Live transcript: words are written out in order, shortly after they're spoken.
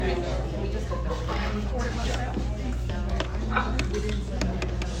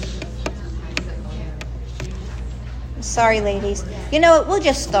Sorry, ladies. You know what? We'll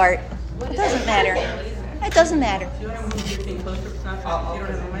just start. It doesn't matter. It doesn't matter.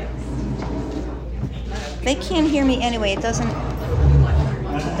 They can't hear me anyway. It doesn't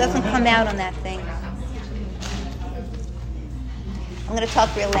come out on that thing. I'm going to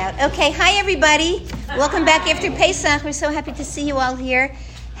talk real loud. Okay, hi everybody. Welcome back after Pesach. We're so happy to see you all here.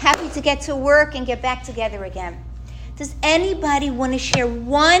 Happy to get to work and get back together again. Does anybody want to share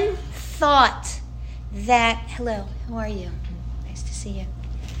one thought that, hello, how are you? Nice to see you.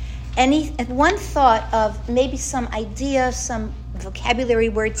 One thought of maybe some idea, some vocabulary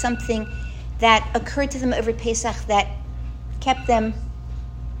word, something that occurred to them over Pesach that kept them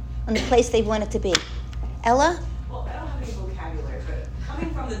on the place they wanted to be. Ella? Well, I don't have any vocabulary, but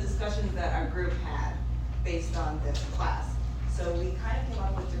coming from the discussions that our group had based on this class, so we kind of came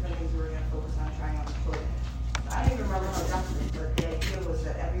up with different things we were going to focus on trying on the coding. I don't even remember how I got to this, but the idea was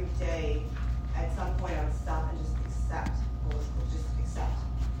that every day, at some point, I would stop and just accept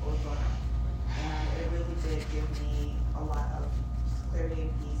what was going on. And it really did give me a lot of clarity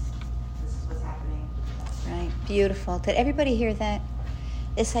and peace. This is what's happening. Right, beautiful. Did everybody hear that?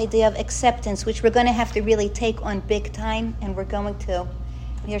 This idea of acceptance, which we're going to have to really take on big time, and we're going to,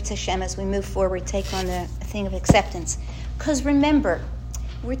 Yirtzeh Hashem, as we move forward, take on the thing of acceptance. Because remember,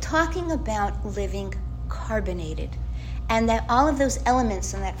 we're talking about living carbonated, and that all of those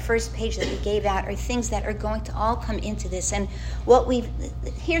elements on that first page that we gave out are things that are going to all come into this. And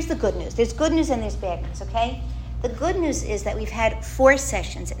here's the good news. There's good news and there's bad news, okay? The good news is that we've had 4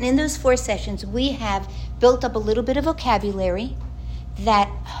 sessions, and in those 4 sessions, we have built up a little bit of vocabulary that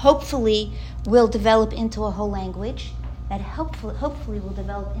hopefully will develop into a whole language, that hopefully will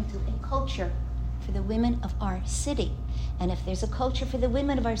develop into a culture for the women of our city. And if there's a culture for the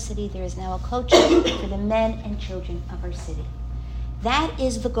women of our city, there is now a culture for the men and children of our city. That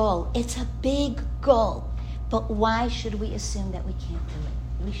is the goal. It's a big goal. But why should we assume that we can't do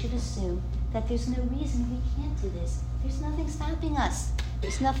it? We should assume that there's no reason we can't do this. There's nothing stopping us.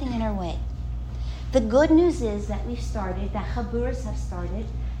 There's nothing in our way. The good news is that we've started, that Chaburas have started,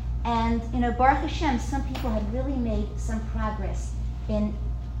 and Baruch Hashem, some people have really made some progress in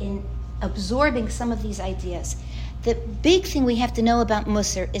absorbing some of these ideas. The big thing we have to know about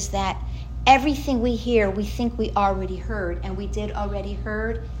Musar is that everything we hear, we think we already heard, and we did already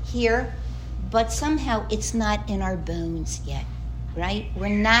hear, but somehow it's not in our bones yet, right? We're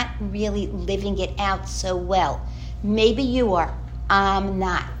not really living it out so well. Maybe you are, I'm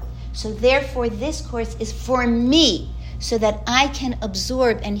not. So therefore, this course is for me, so that I can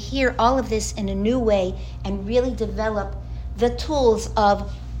absorb and hear all of this in a new way and really develop the tools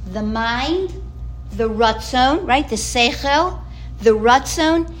of the mind, the ratzon, right, the seichel, the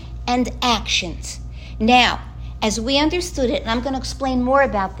ratzon, and actions. Now, as we understood it, and I'm going to explain more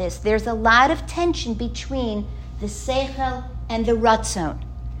about this, there's a lot of tension between the seichel and the ratzon.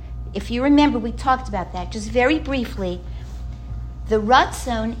 If you remember, we talked about that just very briefly. The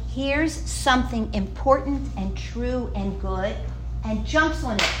ratzon hears something important and true and good and jumps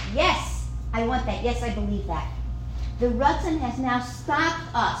on it. Yes, I want that. Yes, I believe that. The ratzon has now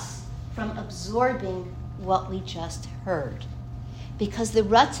stopped us from absorbing what we just heard. Because the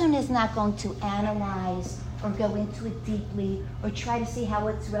ratzon is not going to analyze or go into it deeply or try to see how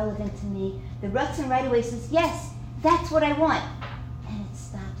it's relevant to me. The ratzon right away says, yes, that's what I want. And it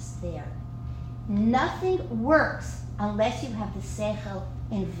stops there. Nothing works unless you have the seichel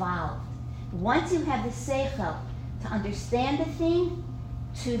involved. Once you have the seichel to understand the thing,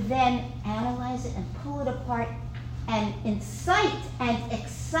 to then analyze it and pull it apart and incite and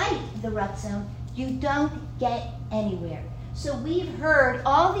excite the ratzon, you don't get anywhere. So we've heard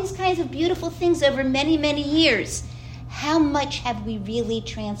all these kinds of beautiful things over many, many years. How much have we really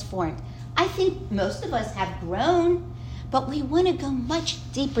transformed? I think most of us have grown, but we want to go much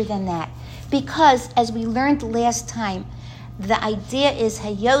deeper than that. Because, as we learned last time, the idea is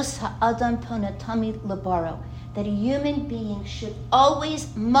hayos ha'adam ponatami labaro, that a human being should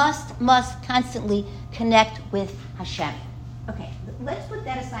always, must constantly connect with Hashem. Okay, let's put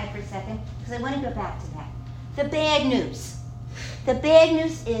that aside for a second, because I want to go back to that. The bad news. The bad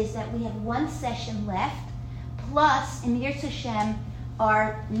news is that we have 1 session left, plus, in Yirtzeh Hashem,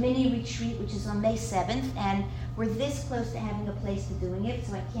 our mini retreat, which is on May 7th, and we're this close to having a place to doing it,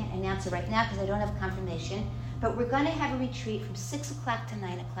 so I can't announce it right now because I don't have confirmation. But we're going to have a retreat from 6 o'clock to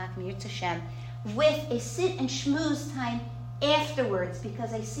 9 o'clock, Yirtzeh Hashem, with a sit and schmooze time afterwards,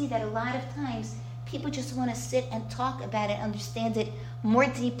 because I see that a lot of times people just want to sit and talk about it, understand it more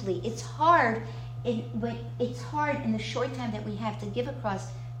deeply. It's hard in the short time that we have to give across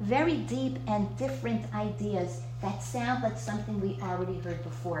very deep and different ideas that sound like something we already heard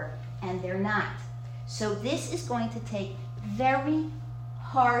before, and they're not. So this is going to take very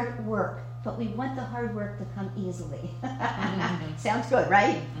hard work, but we want the hard work to come easily. Sounds good,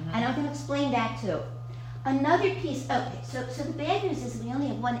 right? And I'm going to explain that too. Another piece, okay, so the bad news is we only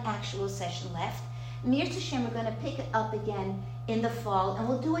have one actual session left. Mirza Hashem, we're going to pick it up again in the fall, and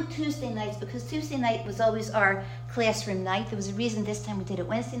we'll do it Tuesday nights because Tuesday night was always our classroom night. There was a reason this time we did it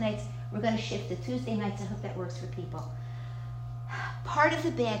Wednesday nights. We're going to shift to Tuesday nights. I hope that works for people. Part of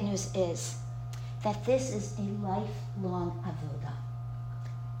the bad news is that this is a lifelong avodah.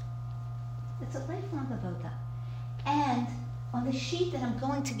 It's a lifelong avodah. And on the sheet that I'm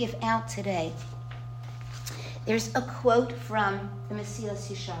going to give out today, there's a quote from the Mesilas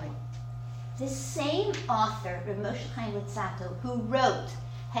Yesharim. This same author, Rav Moshe Chaim Luzzatto, who wrote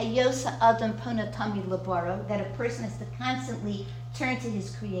Hayosa Adam Pona Tamid Labaro, that a person has to constantly turn to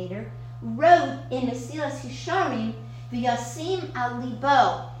his creator, wrote in Mesilas Yesharim, V'yasim al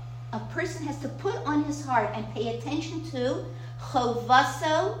libo, a person has to put on his heart and pay attention to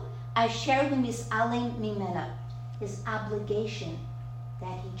chovaso asher mis'alim mimena, his obligation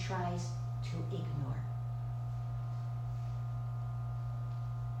that he tries to ignore.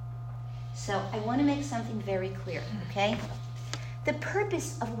 So I want to make something very clear, okay? The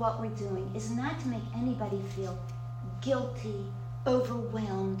purpose of what we're doing is not to make anybody feel guilty,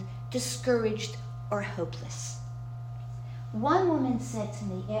 overwhelmed, discouraged, or hopeless. One woman said to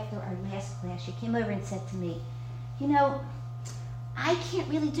me after our last class, she came over and said to me, you know, I can't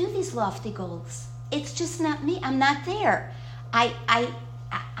really do these lofty goals. It's just not me. I'm not there.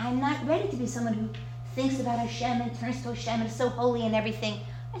 I'm not ready to be someone who thinks about Hashem and turns to Hashem and is so holy and everything.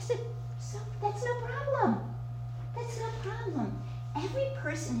 I said, so that's no problem. That's no problem. Every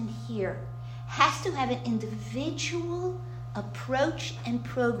person in here has to have an individual approach and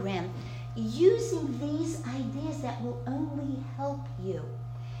program using these ideas that will only help you.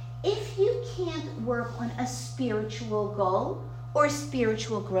 If you can't work on a spiritual goal or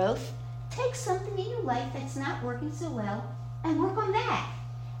spiritual growth, take something in your life that's not working so well and work on that.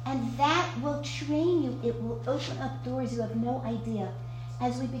 And that will train you. It will open up doors you have no idea.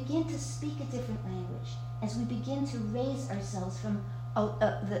 As we begin to speak a different language, as we begin to raise ourselves from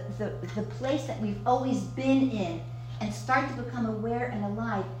the place that we've always been in and start to become aware and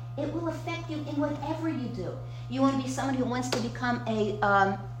alive, it will affect you in whatever you do. You want to be someone who wants to become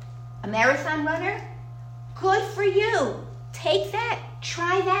a marathon runner? Good for you. Take that.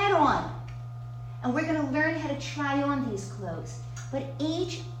 Try that on. And we're going to learn how to try on these clothes. But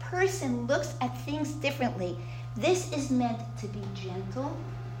each person looks at things differently. This is meant to be gentle.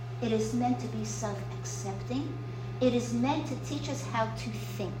 It is meant to be self-accepting. It is meant to teach us how to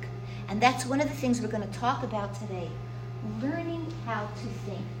think. And that's one of the things we're going to talk about today. Learning how to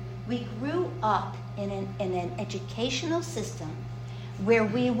think. We grew up in an educational system where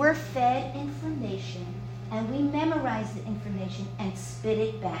we were fed information and we memorized the information and spit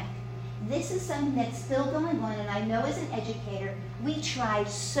it back. This is something that's still going on, and I know as an educator, we tried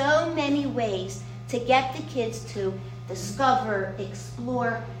so many ways to get the kids to discover,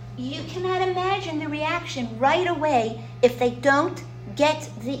 explore. You cannot imagine the reaction right away if they don't get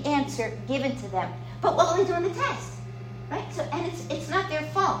the answer given to them. But what will they do on the test? Right? So, and it's not their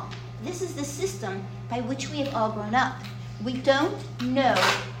fault. This is the system by which we have all grown up. We don't know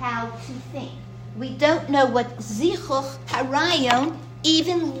how to think. We don't know what zichuch harayon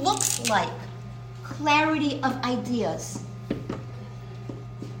even looks like. Clarity of ideas.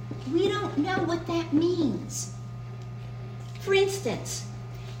 We don't know what that means. For instance,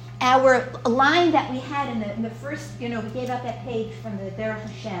 our line that we had in the first, we gave out that page from the Derech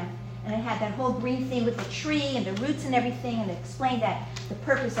Hashem, and it had that whole green thing with the tree and the roots and everything, and it explained that the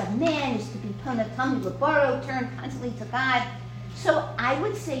purpose of man is to be Pona Tamid Labaro, turn constantly to God. So I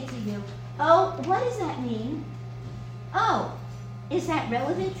would say to you, oh, what does that mean? Oh, is that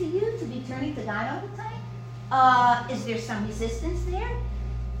relevant to you to be turning to God all the time? Is there some resistance there?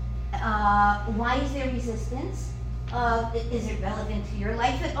 Why is there resistance? Is it relevant to your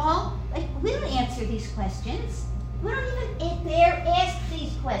life at all? Like, we don't answer these questions. We don't even dare ask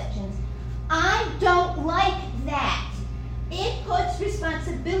these questions. I don't like that. It puts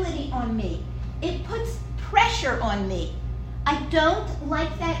responsibility on me. It puts pressure on me. I don't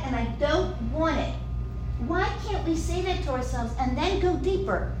like that and I don't want it. Why can't we say that to ourselves and then go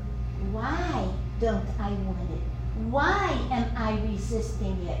deeper? Why don't I want it? Why am I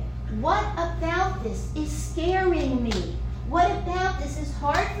resisting it? What about this is scaring me? What about this is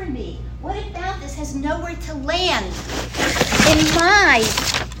hard for me? What about this has nowhere to land in my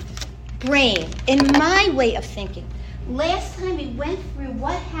brain, in my way of thinking? Last time we went through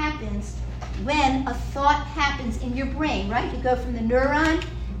what happens when a thought happens in your brain, right? You go from the neuron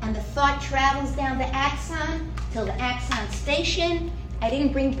and the thought travels down the axon till the axon station. I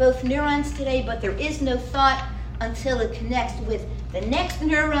didn't bring both neurons today, but there is no thought until it connects with the next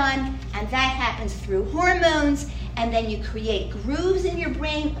neuron, and that happens through hormones, and then you create grooves in your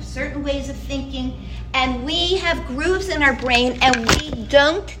brain of certain ways of thinking, and we have grooves in our brain, and we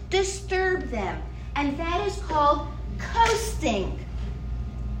don't disturb them, and that is called coasting.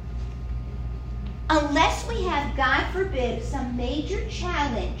 Unless we have, God forbid, some major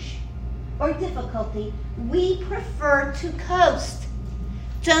challenge or difficulty, we prefer to coast.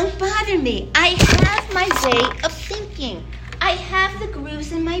 Don't bother me. I have my way of thinking. I have the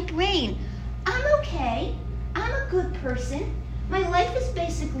grooves in my brain. I'm okay. I'm a good person. My life is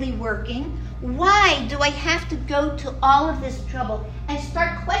basically working. Why do I have to go to all of this trouble and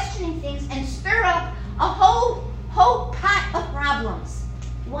start questioning things and stir up a whole pot of problems?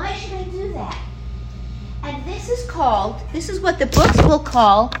 Why should I do that? And this is what the books will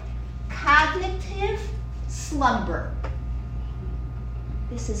call cognitive slumber.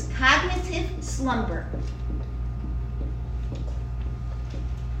 This is cognitive slumber.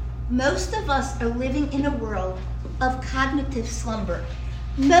 Most of us are living in a world of cognitive slumber,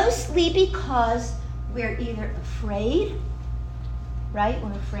 mostly because we're either afraid, right?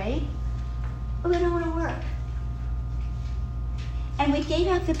 We're afraid, or we don't want to work. And we gave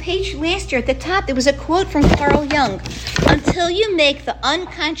out the page last year at the top. There was a quote from Carl Jung. Until you make the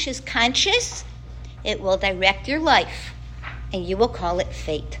unconscious conscious, it will direct your life, and you will call it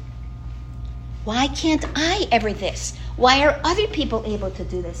fate. Why can't I ever this? Why are other people able to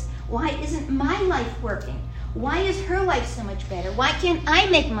do this? Why isn't my life working? Why is her life so much better? Why can't I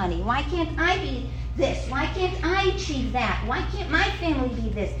make money? Why can't I be this? Why can't I achieve that? Why can't my family be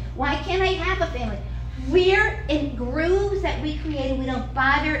this? Why can't I have a family? We're in grooves that we created. We don't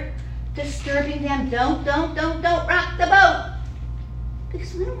bother disturbing them. Don't rock the boat.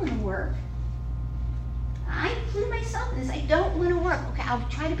 Because we don't want to work. I include myself in this. I don't want to work. Okay, I'll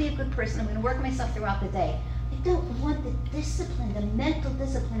try to be a good person. I'm going to work myself throughout the day. I don't want the discipline, the mental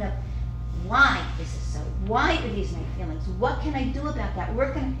discipline of why this is so. Why are these my feelings? What can I do about that?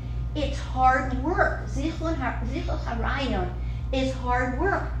 It's hard work. Zichron harayon is hard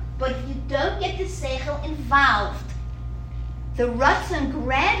work. But if you don't get the seichel involved, the ratzon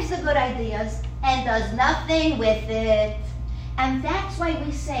grabs the good ideas and does nothing with it. And that's why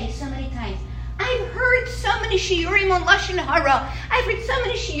we say so many times, I've heard so many shiurim on Lashon Hara. I've heard so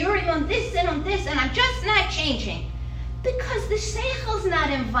many shiurim on this, and I'm just not changing. Because the seichel's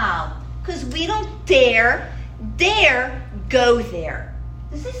not involved. Because we don't dare go there.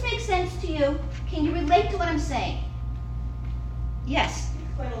 Does this make sense to you? Can you relate to what I'm saying? Yes?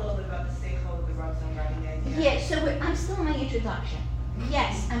 Explain a little bit about the seichel with the ratzon grabbing the idea. Yeah, so I'm still in my introduction.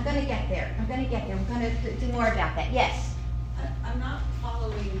 Yes, I'm going to get there. I'm going to do more about that. Yes? I'm not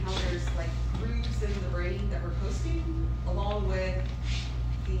following how there's like grooves in the brain that we're posting, along with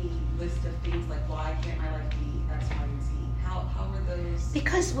the list of things like why can't my life be X, Y, and Z? How are those?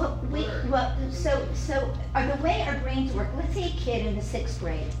 Because the way our brains work. Let's say a kid in the 6th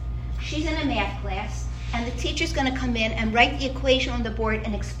grade. She's in a math class, and the teacher's going to come in and write the equation on the board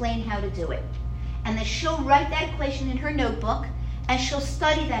and explain how to do it. And then she'll write that equation in her notebook, and she'll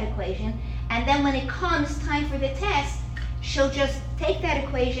study that equation. And then when it comes time for the test, she'll just take that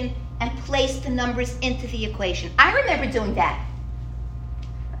equation and place the numbers into the equation. I remember doing that.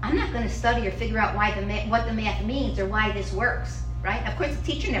 I'm not going to study or figure out what the math means or why this works, right? Of course, the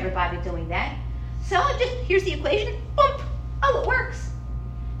teacher never bothered doing that. So here's the equation, boom, oh, it works.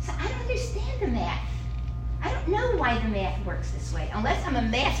 So I don't understand the math. I don't know why the math works this way. Unless I'm a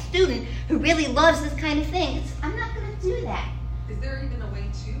math student who really loves this kind of thing, I'm not going to do that. Is there even a way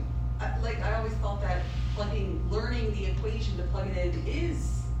to? I always thought that learning the equation to plug it in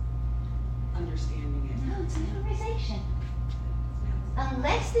is understanding it. No, it's memorization.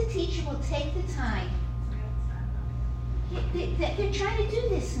 Unless the teacher will take the time. They're trying to do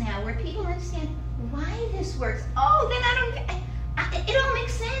this now, where people understand why this works. Oh, then it all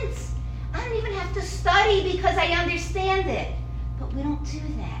makes sense. I don't even have to study because I understand it. But we don't do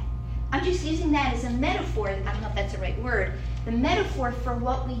that. I'm just using that as a metaphor. I don't know if that's the right word. The metaphor for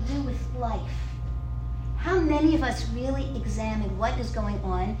what we do with life. How many of us really examine what is going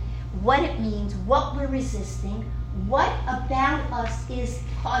on, what it means, what we're resisting, what about us is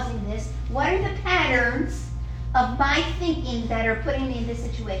causing this, what are the patterns of my thinking that are putting me in this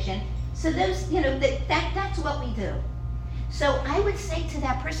situation? So those, that's what we do. So I would say to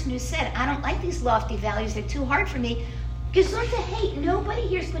that person who said, I don't like these lofty values, they're too hard for me, gesund to hate. Nobody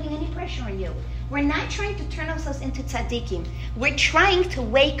here is putting any pressure on you. We're not trying to turn ourselves into tzaddikim. We're trying to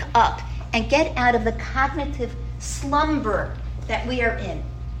wake up and get out of the cognitive slumber that we are in.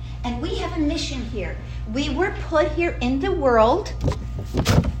 And we have a mission here. We were put here in the world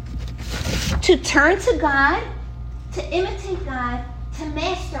to turn to God, to imitate God, to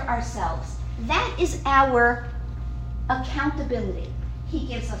master ourselves. That is our accountability. He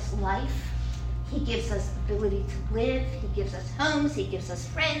gives us life. He gives us ability to live. He gives us homes. He gives us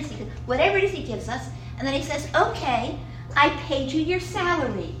friends. Whatever it is he gives us. And then he says, okay, I paid you your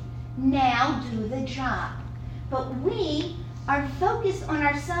salary. Now do the job. But we are focused on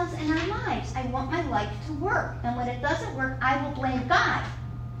ourselves and our lives. I want my life to work. And when it doesn't work, I will blame God.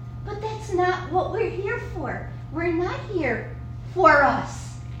 But that's not what we're here for. We're not here for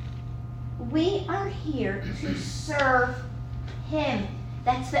us. We are here to serve him.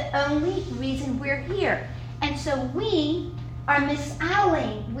 That's the only reason we're here. And so we are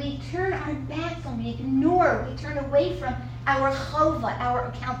misowing. We turn our backs on, we ignore, we turn away from our chova, our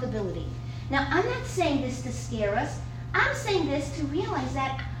accountability. Now, I'm not saying this to scare us. I'm saying this to realize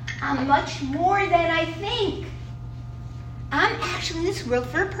that I'm much more than I think. I'm actually in this world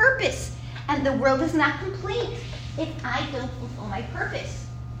for a purpose. And the world is not complete if I don't fulfill my purpose.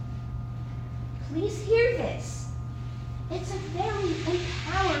 Please hear this. It's a very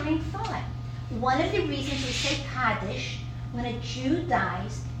empowering thought. One of the reasons we say Kaddish when a Jew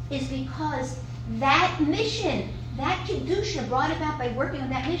dies is because that mission, that Kedusha brought about by working on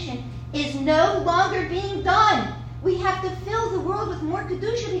that mission, is no longer being done. We have to fill the world with more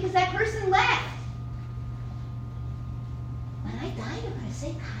Kedusha because that person left. When I die, I'm going to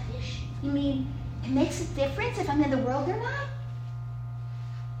say Kaddish? You mean it makes a difference if I'm in the world or not?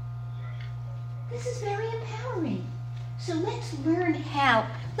 This is very empowering. So let's learn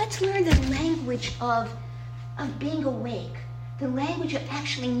the language of being awake, the language of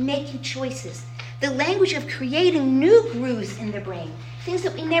actually making choices, the language of creating new grooves in the brain, things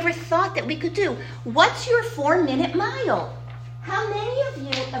that we never thought that we could do. What's your 4-minute mile? How many of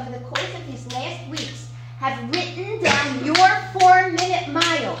you over the course of these last weeks have written down your 4-minute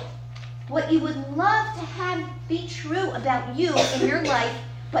mile? What you would love to have be true about you in your life,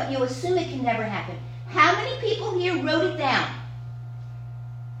 but you assume it can never happen. How many people here wrote it down?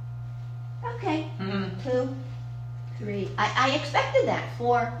 Okay. 2, 3. I expected that.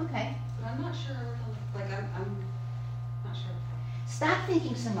 4. Okay. But I'm not sure. I'm not sure. Stop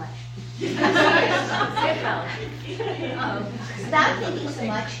thinking so much. Stop thinking so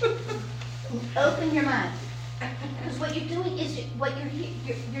much. Open your mind. Because what you're doing is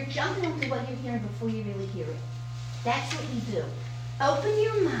you're jumping into what you're hearing before you really hear it. That's what we do. Open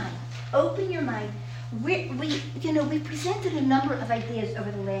your mind. Open your mind. We presented a number of ideas over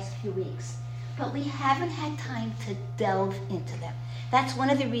the last few weeks, but we haven't had time to delve into them. That's one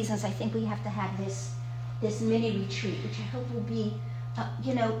of the reasons I think we have to have this mini retreat, which I hope will be,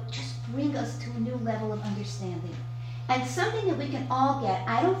 just bring us to a new level of understanding. And something that we can all get,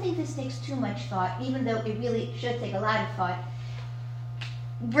 I don't think this takes too much thought, even though it really should take a lot of thought.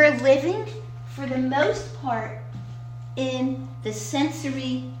 We're living, for the most part, in the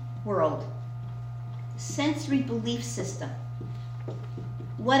sensory world, sensory belief system.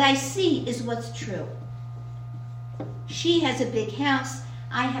 What I see is what's true. She has a big house,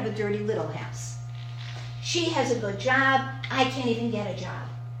 I have a dirty little house. She has a good job, I can't even get a job.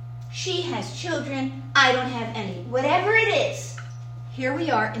 She has children, I don't have any. Whatever it is, here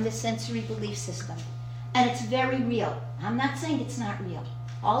we are in the sensory belief system. And it's very real. I'm not saying it's not real.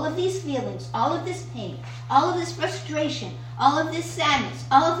 All of these feelings, all of this pain, all of this frustration, all of this sadness,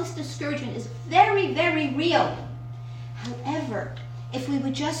 all of this discouragement is very, very real. However, if we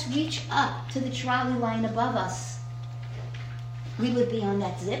would just reach up to the trolley line above us, we would be on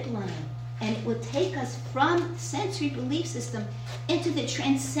that zip line. And it would take us from the sensory belief system into the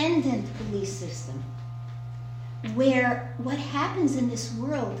transcendent belief system, where what happens in this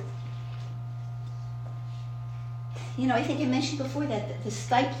world, I think I mentioned before that the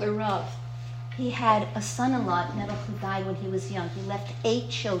Stipler Rav, he had a son-in-law who died when he was young. He left 8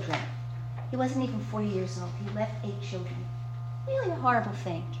 children. He wasn't even 40 years old. He left 8 children. Really a horrible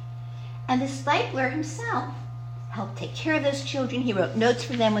thing. And the Stipler himself helped take care of those children. He wrote notes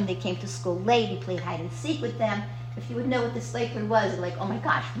for them when they came to school late. He played hide and seek with them. If you would know what the Stipler was, like, oh my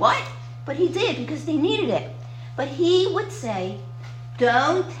gosh, what? But he did because they needed it. But he would say,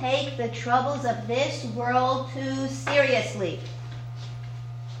 don't take the troubles of this world too seriously.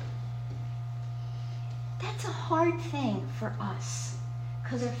 That's a hard thing for us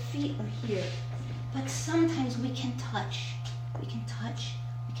because our feet are here. But sometimes we can touch. We can touch.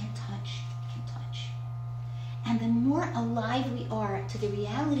 We can touch. We can touch. And the more alive we are to the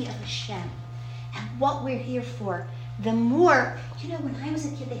reality of Hashem and what we're here for, the more, when I was a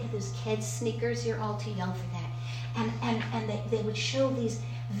kid, they had those kids sneakers. You're all too young for that. And they would show these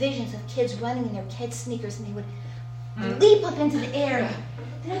visions of kids running in their kids' sneakers, and they would leap up into the air.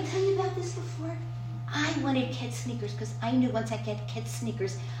 Did I tell you about this before? I wanted kids' sneakers because I knew once I get kids'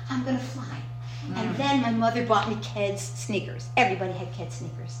 sneakers, I'm going to fly. And then my mother bought me kids' sneakers. Everybody had kids'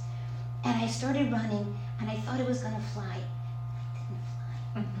 sneakers. And I started running, and I thought it was going to fly.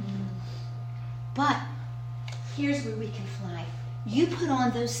 It didn't fly. But here's where we can fly. You put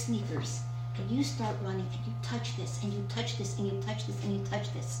on those sneakers, and you start running, and you touch this, and you touch this, and you touch this, and you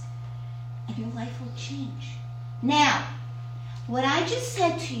touch this. And your life will change. Now, what I just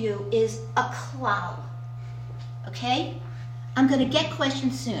said to you is a cloud. Okay? I'm going to get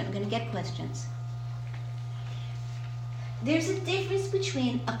questions soon. I'm going to get questions. There's a difference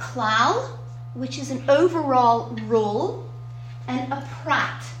between a klal, which is an overall rule, and a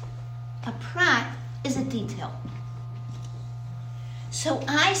prat. A prat is a detail. So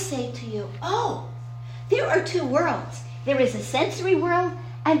I say to you, oh, there are two worlds. There is a sensory world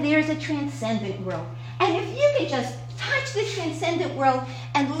and there's a transcendent world. And if you can just touch the transcendent world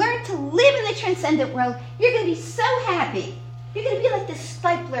and learn to live in the transcendent world, you're going to be so happy. You're going to be like this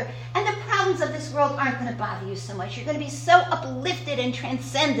stipler, and the problems of this world aren't going to bother you so much. You're going to be so uplifted and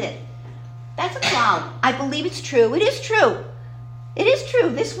transcended. That's a cloud. I believe it's true. It is true. It is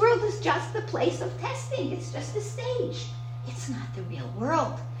true. This world is just the place of testing. It's just a stage. It's not the real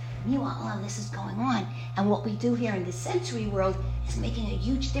world. Meanwhile, all of this is going on, and what we do here in the sensory world is making a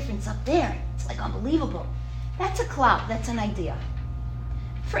huge difference up there. It's like unbelievable. That's a cloud. That's an idea.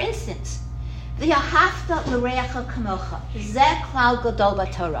 For instance, V'ahavta l'reacha kamocha. Zeh klal gadol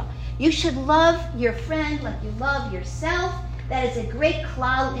b'Torah. You should love your friend like you love yourself. That is a great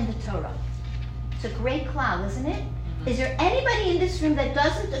klal in the Torah. It's a great klal, isn't it? Is there anybody in this room that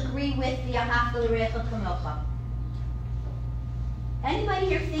doesn't agree with v'ahavta l'reacha kamocha? Anybody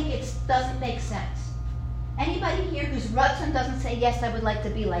here think it doesn't make sense? Anybody here whose Ratzon doesn't say, yes, I would like to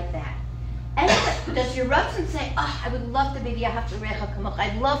be like that? Does your Ratzon say, oh, I would love to be v'ahavta l'reacha kamocha.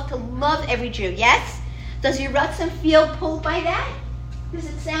 I'd love to love every Jew. Yes? Does your Ratzon feel pulled by that? Does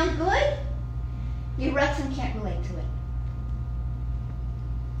it sound good? Your Ratzon can't relate to it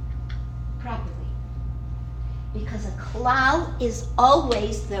properly. Because a klal is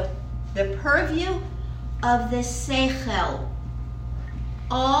always the purview of the seichel.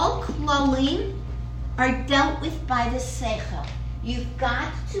 All klalim are dealt with by the seichel. You've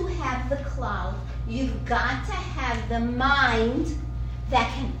got to have the klal. You've got to have the mind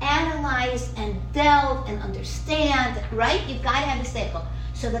that can analyze and delve and understand, right? You've got to have the seichel.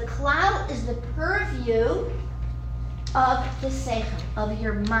 So the klal is the purview of the seichel, of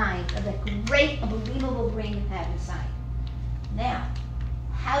your mind, of that great, unbelievable brain you have inside. Now,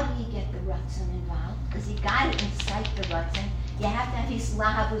 how do you get the Ratzon involved? Because you got to incite the Ratzon. You have to have his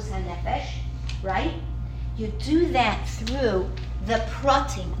lahavus hanefesh, right? You do that through the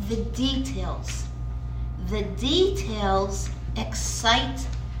pratim, the details. The details excite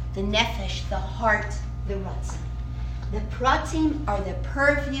the nefesh, the heart, the Ratzon. The pratim are the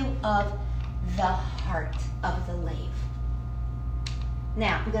purview of the heart, of the lave.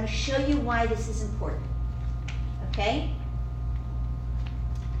 Now, I'm going to show you why this is important. Okay?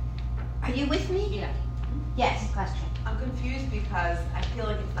 Are you with me? Yeah. Yes, question. I'm confused because I feel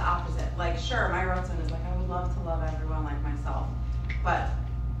like it's the opposite. Like, sure, my Ratzon is like, I would love to love everyone like myself. But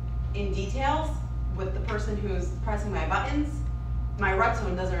in details, with the person who's pressing my buttons, my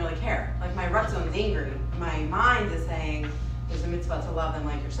Ratzon doesn't really care. Like, my Ratzon is angry. My mind is saying, there's a mitzvah to love them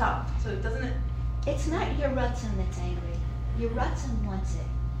like yourself. So doesn't it? It's not your Ratzon that's angry. Your Ratzon wants it.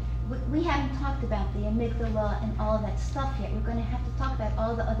 We haven't talked about the amygdala and all of that stuff yet. We're going to have to talk about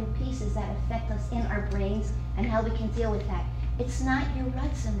all the other pieces that affect us in our brains and how we can deal with that. It's not your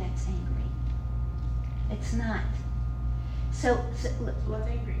Ratzon that's angry. It's not. So What's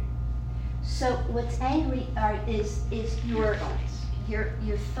angry? So what's angry is your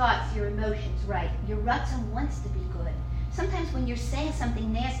thoughts, your emotions, right? Your Ratzon wants to be good. Sometimes when you're saying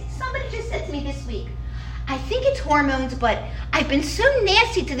something nasty, somebody just said to me this week, I think it's hormones, but I've been so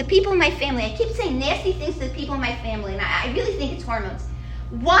nasty to the people in my family. I keep saying nasty things to the people in my family, and I really think it's hormones.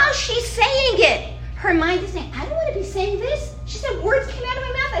 While she's saying it, her mind is saying, I don't want to be saying this. She said words came out of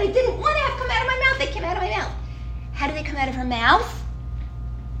my mouth that I didn't want to have come out of my mouth. They came out of my mouth. How do they come out of her mouth?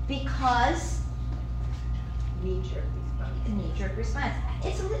 Because Knee-jerk response. Knee-jerk response. I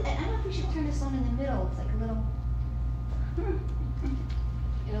don't know if we should turn this on in the middle. It's like a little...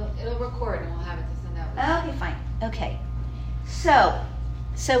 It'll record and we'll have it to send out. Okay, fine. Okay. So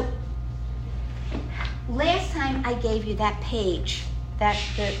last time I gave you that page, that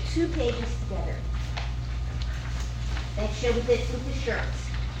the 2 pages together that show with the shirts.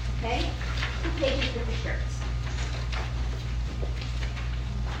 Okay? 2 pages with the shirts.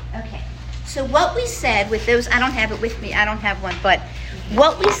 Okay. So what we said with those, I don't have it with me, I don't have one, but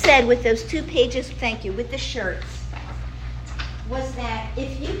what we said with those 2 pages, thank you, with the shirts, was that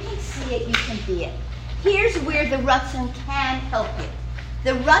if you can see it, you can be it. Here's where the Ratzon can help you.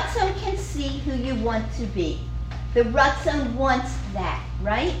 The Ratzon can see who you want to be. The Ratzon wants that,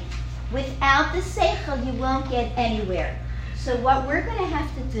 right? Without the Seichel, you won't get anywhere. So what we're going to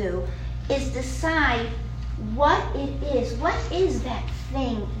have to do is decide what it is. What is that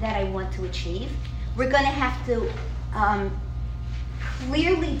thing that I want to achieve? We're going to have to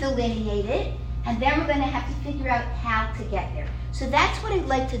clearly delineate it, and then we're going to have to figure out how to get there. So that's what I'd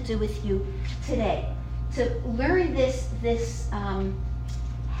like to do with you today, to learn this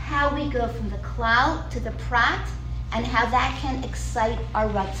how we go from the klal to the prat, and how that can excite our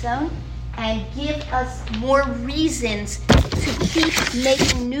ratzon and give us more reasons to keep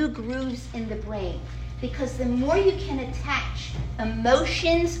making new grooves in the brain. Because the more you can attach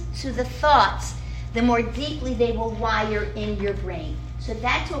emotions to the thoughts, the more deeply they will wire in your brain. So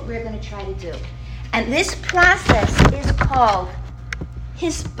that's what we're going to try to do. And this process is called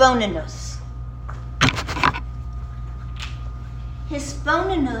hisbonenus.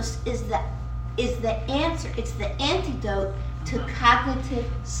 Hisbonenus is the answer, it's the antidote to cognitive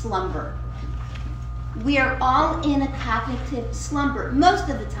slumber. We are all in a cognitive slumber most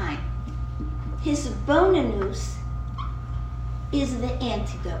of the time. Hisbonenus is the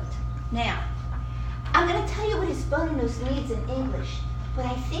antidote. Now, I'm going to tell you what hisbonenus means in English, but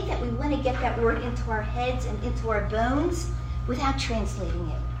I think that we want to get that word into our heads and into our bones without translating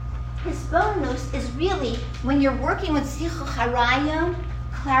it. Hisbonenus is really, when you're working with zichur harayim,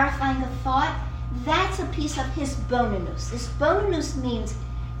 clarifying a thought, that's a piece of hisbonenus. Hisbonenus means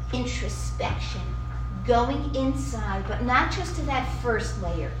introspection, going inside, but not just to that first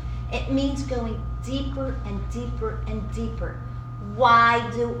layer. It means going deeper and deeper and deeper. Why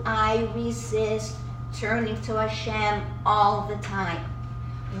do I resist turning to Hashem all the time?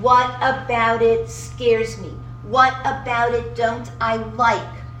 What about it scares me? What about it don't I like?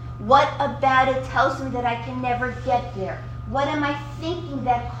 What about it tells me that I can never get there? What am I thinking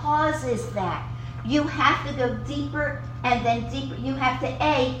that causes that? You have to go deeper and then deeper. You have to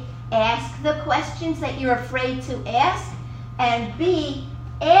A, ask the questions that you're afraid to ask, and B,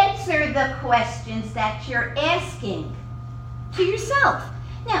 answer the questions that you're asking to yourself.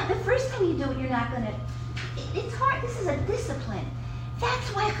 Now, the first time you do it, you're not going to, it's hard. This is a discipline. That's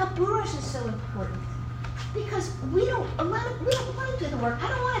why chaburas is so important. Because we don't want to do the work. I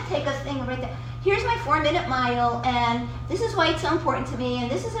don't want to take a thing and write that. Here's my 4-minute mile, and this is why it's so important to me,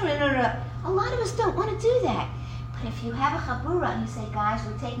 and this is a lot of us don't want to do that. But if you have a chabura and you say, guys,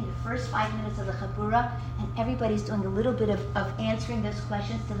 we're taking the first 5 minutes of the chabura, and everybody's doing a little bit of answering those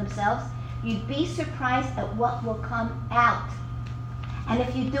questions to themselves, you'd be surprised at what will come out. And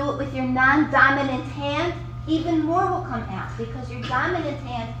if you do it with your non-dominant hand, even more will come out, because your dominant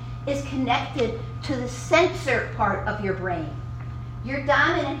hand is connected to the censor part of your brain. Your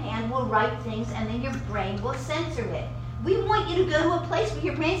dominant hand will write things, and then your brain will censor it. We want you to go to a place where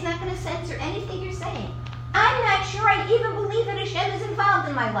your brain's not going to censor anything you're saying. I'm not sure I even believe that Hashem is involved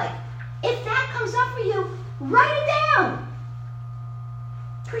in my life. If that comes up for you, write it down.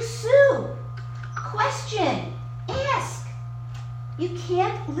 Pursue. Question. Ask. You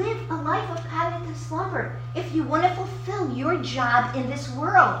can't live a life of cognitive slumber if you want to fulfill your job in this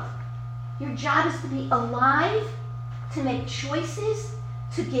world. Your job is to be alive, to make choices,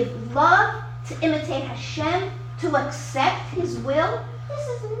 to give love, to imitate Hashem, to accept His will. This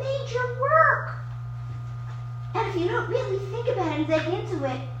is major work. And if you don't really think about it and dig into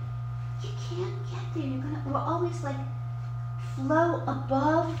it, you can't get there. We're always like flow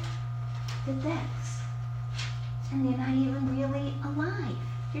above the depths. And you're not even really alive.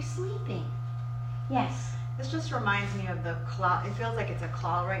 You're sleeping. Yes? This just reminds me of the klal. It feels like it's a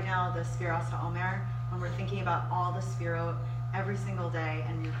klal right now, the Sfiras HaOmer, when we're thinking about all the Sfirot every single day,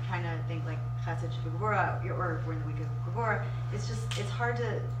 and you're trying to think like Chesed Shuvah Gevura, or we're in the week of Gevura. It's hard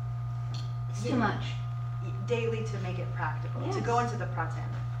to... It's too much. Daily to make it practical, to go into the pratim.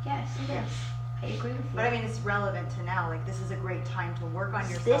 Yes, it is. I agree with you. But I mean, it's relevant to now. Like, this is a great time to work on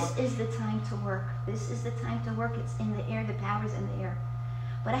yourself. This is the time to work. This is the time to work. It's in the air. The power's in the air.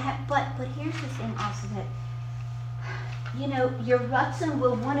 But here's the thing also that, your Ratzon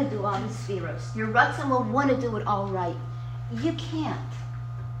will want to do all the Sfiros. Your Ratzon will want to do it all right. You can't.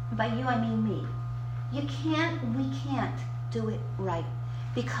 By you, I mean me. We can't do it right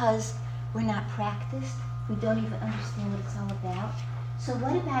because we're not practiced. We don't even understand what it's all about. So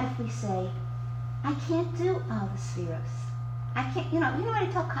what about if we say, I can't do all the Sfiros. I can't, you know what I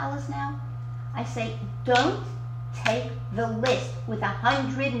tell Kalas now? I say, don't take the list with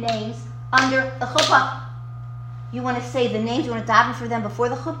 100 names under the chuppah. You want to say the names, you want to daven for them before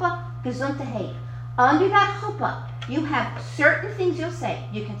the chuppah? Gesundheit. Under that chuppah, you have certain things you'll say.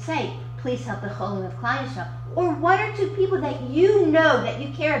 You can say, please help the cholim of Klal Yisrael. Or one or two people that you know that you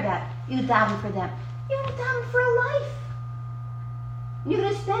care about, you daven for them. You don't daven for a life. You're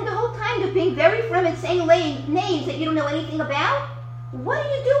going to spend the whole time of being very firm and saying names that you don't know anything about? What are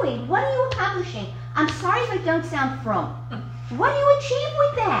you doing? What are you accomplishing? I'm sorry if I don't sound from. What do you achieve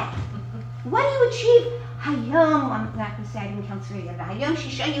with that? What do you achieve? Hayom, I'm not going to say I didn't come through yet. Hayom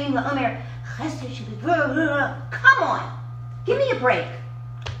Shishayim La'omer Chesed. Come on. Give me a break.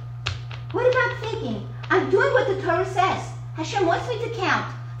 What about thinking? I'm doing what the Torah says. Hashem wants me to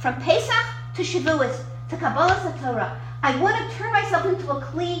count from Pesach to Shavuos to Kabbalah Torah. I want to turn myself into a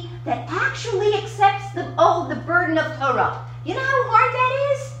kli that actually accepts the burden of Torah. You know how hard that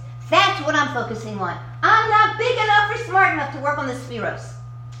is? That's what I'm focusing on. I'm not big enough or smart enough to work on the spheros.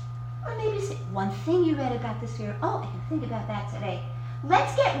 Or maybe say, one thing you read about the sphere. Oh, I can think about that today.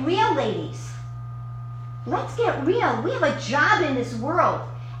 Let's get real, ladies. Let's get real. We have a job in this world.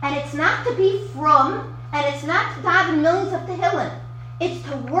 And it's not to be from, and it's not to daven millions of tehillim. It's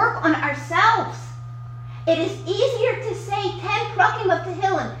to work on ourselves. It is easier to say 10 prakim of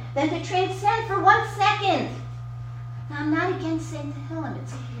tehillim than to transcend for 1 second. Now, I'm not against saying tehillim.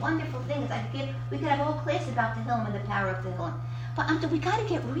 It's a wonderful thing. We could have a whole class about tehillim and the power of tehillim. But we got to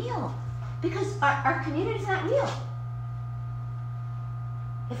get real, because our community is not real.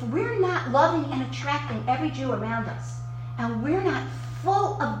 If we're not loving and attracting every Jew around us, and we're not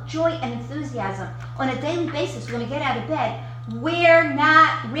full of joy and enthusiasm on a daily basis when we get out of bed, we're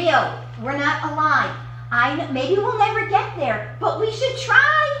not real. We're not alive. Maybe we'll never get there, but we should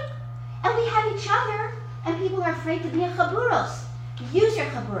try. And we have each other, and people are afraid to be in chaburos. Use your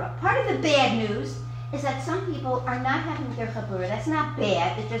chabura. Part of the bad news is that some people are not having their chabura. That's not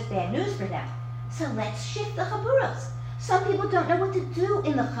bad, it's just bad news for them. So let's shift the chaburas. Some people don't know what to do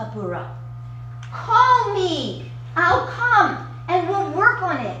in the chabura. Call me. I'll come, and we'll work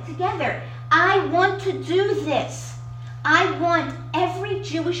on it together. I want to do this. I want every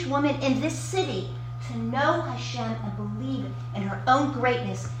Jewish woman in this city to know Hashem and believe in her own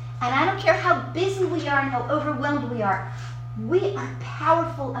greatness. And I don't care how busy we are and how overwhelmed we are. We are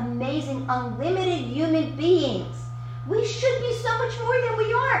powerful, amazing, unlimited human beings. We should be so much more than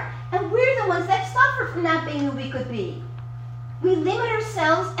we are. And we're the ones that suffer from not being who we could be. We limit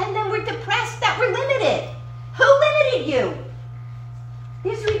ourselves, and then we're depressed that we're limited. Who limited you?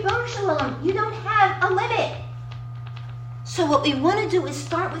 There's Ribbon Shalom. You don't have a limit. So what we want to do is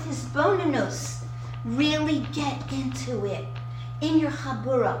start with his bonus. Really get into it. In your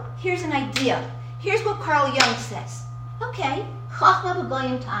chabura. Here's an idea. Here's what Carl Jung says. Okay, chachma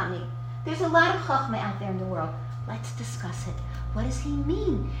b'bayim tami. There's a lot of chachma out there in the world. Let's discuss it. What does he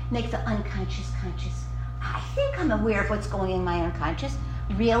mean? Make the unconscious conscious. I think I'm aware of what's going in my unconscious.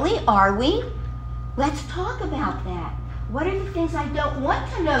 Really? Are we? Let's talk about that. What are the things I don't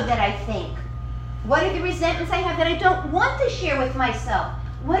want to know that I think? What are the resentments I have that I don't want to share with myself?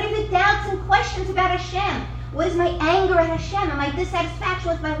 What are the doubts and questions about Hashem? What is my anger at Hashem and my dissatisfaction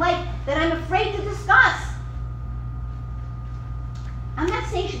with my life that I'm afraid to discuss? I'm not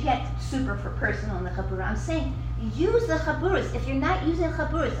saying you should get super for personal in the chabura. I'm saying use the chaburas. If you're not using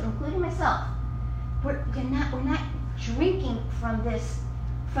chaburas, including myself, we're not drinking from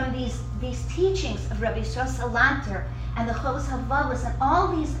these teachings of Rabbi Yisrael Salanter and the Chovos HaVavos and all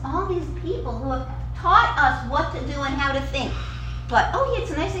these people who have taught us what to do and how to think. But oh yeah,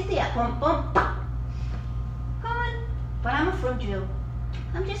 it's a nice idea. Boom, boom, come on. But I'm a frum Jew.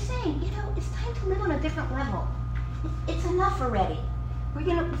 I'm just saying, it's time to live on a different level. It's enough already.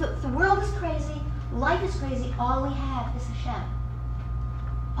 The world is crazy. Life is crazy. All we have is Hashem.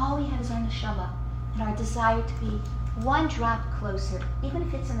 All we have is our neshama and our desire to be one drop closer, even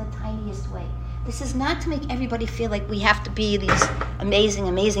if it's in the tiniest way. This is not to make everybody feel like we have to be these amazing,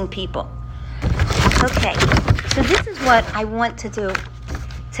 amazing people. Okay, so this is what I want to do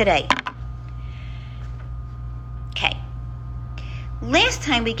today. Okay. Last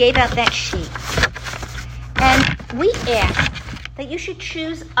time we gave out that sheet, and we asked that you should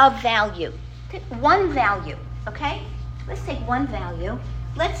choose a value. Pick one value, okay? Let's take one value.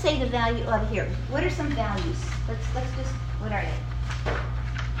 Let's say the value of here. What are some values? Let's just, what are they?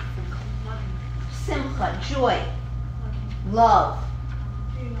 Simcha, joy, love,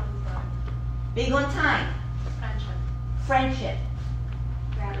 being on time, friendship,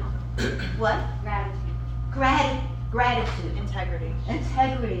 Gratitude. what? Gratitude. Gratitude, Integrity.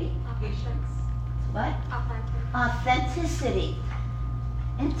 Patience. what? Authentic. Authenticity,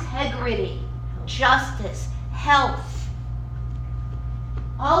 integrity, justice, health.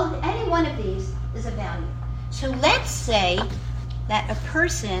 Any one of these is a value. So let's say that a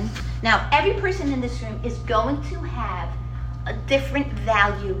person, now every person in this room is going to have a different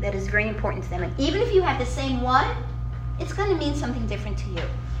value that is very important to them. And even if you have the same one, it's going to mean something different to you.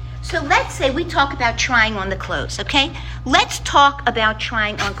 So let's say we talk about trying on the clothes, okay? Let's talk about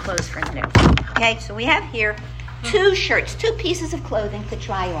trying on clothes for a minute. Okay, so we have here 2 shirts, 2 pieces of clothing to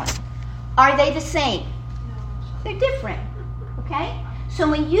try on. Are they the same? They're different, okay? So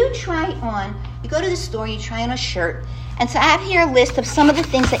when you try on, you go to the store, you try on a shirt, and so I have here a list of some of the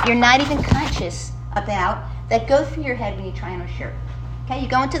things that you're not even conscious about that go through your head when you try on a shirt. Okay, you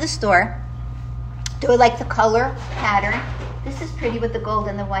go into the store, do it like the color pattern. This is pretty with the gold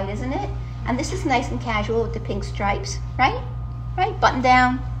and the white, isn't it? And this is nice and casual with the pink stripes, right? Right, button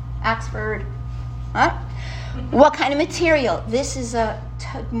down, Oxford. Huh? What kind of material? This is a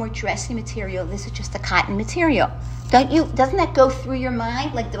more dressy material. This is just a cotton material. Doesn't that go through your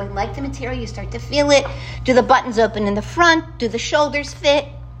mind? Like, do I like the material? You start to feel it. Do the buttons open in the front? Do the shoulders fit?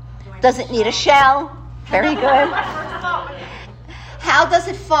 Does it need a shell? Very good. How does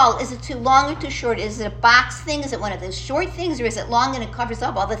it fall? Is it too long or too short? Is it a box thing? Is it one of those short things? Or is it long and it covers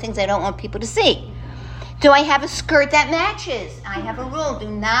up all the things I don't want people to see? Do I have a skirt that matches? I have a rule. Do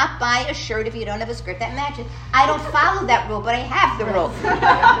not buy a shirt if you don't have a skirt that matches. I don't follow that rule, but I have the rule.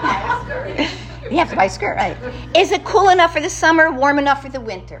 You have to buy a skirt, right? Is it cool enough for the summer, warm enough for the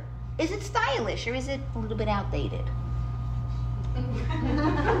winter? Is it stylish or is it a little bit outdated?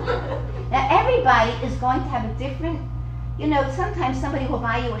 Now, everybody is going to have a different, sometimes somebody will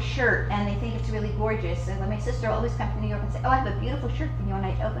buy you a shirt and they think it's really gorgeous. And my sister will always come to New York and say, oh, I have a beautiful shirt for you. And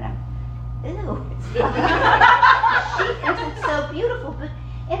I open it. Ew. She thinks it's so beautiful, but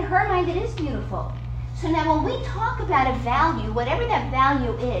in her mind it is beautiful. So now when we talk about a value, whatever that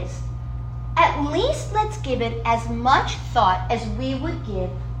value is, at least let's give it as much thought as we would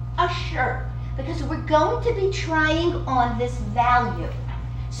give a shirt, because we're going to be trying on this value.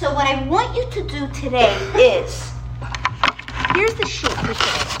 So what I want you to do today is, here's the sheet for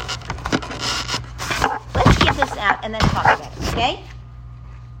today. Let's keep this out and then talk about it, okay?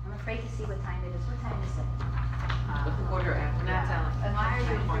 I'm afraid to see what time it is. What time is it? The quarter after. That's Ellen. Why are you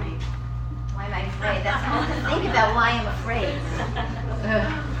afraid? Why am I afraid? That's all to think about why I'm afraid.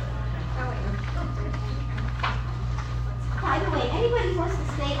 By the way, anybody who wants to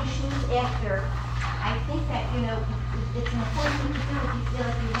stay in shoes after, I think that, it's an important thing to do if you feel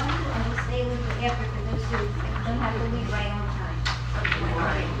like you want to, and we'll stay a little bit after for those who don't have to leave right on time.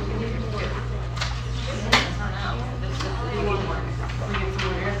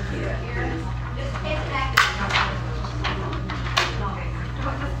 Just pass it back.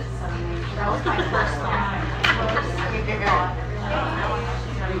 That was my first time.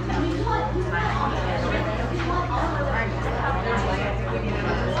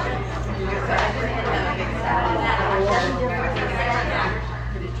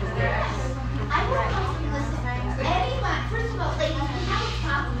 First of all, ladies, we have a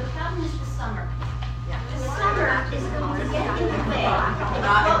problem. The problem is the summer. The summer is going to get in the way.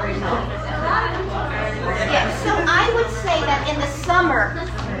 Yeah, so I would say that in the summer,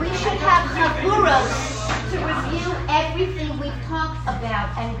 we should have chaburos to review everything we've talked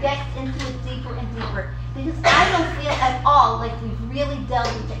about and get into it deeper and deeper. Because I don't feel at all like we've really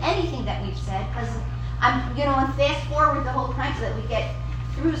delved into anything that we've said, because I'm fast forward the whole time so that we get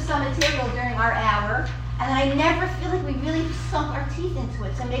through some material during our hour, and I never feel like we really sunk our teeth into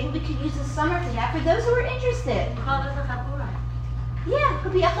it. So maybe we could use the summer for that for those who are interested. Yeah, it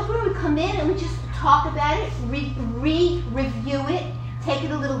could be a chabura. We come in and we just talk about it, review it, take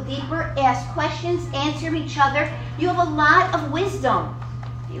it a little deeper, ask questions, answer each other. You have a lot of wisdom.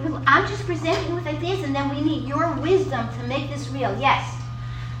 I'm just presenting you with ideas, and then we need your wisdom to make this real. Yes?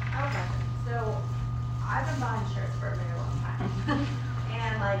 Okay, so I've been buying shirts for a very long time.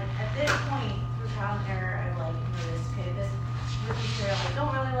 And at this point, through trial and error, I've noticed, okay, this material I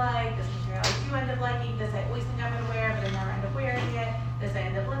don't really like, this material I do end up liking, this I always think I'm going to wear, but I never end up wearing it, this I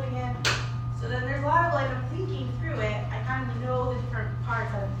end up living in. So then there's a lot of I'm thinking through it, I kind of know the different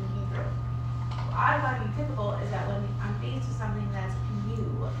parts that I'm thinking through. What I find typical is that when I'm faced with something that's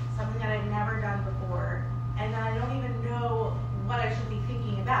new, something that I've never done before, and then I don't even know what I should be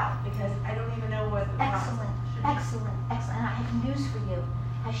thinking about, because I don't even know what the Excellent. Excellent. And I have news for you.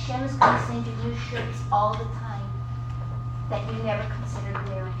 Hashem is going to send you new shirts all the time that you never considered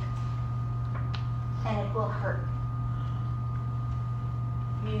wearing. And it will hurt.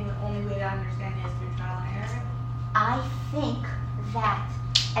 Meaning the only way to understand it is through trial and error? I think that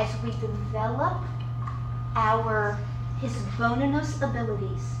as we develop our hisbonenus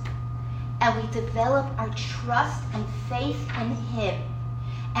abilities, and we develop our trust and faith in Him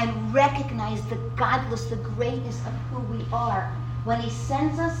and recognize the godless, the greatness of who we are, when He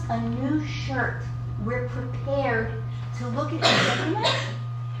sends us a new shirt, we're prepared to look at it and say, you know,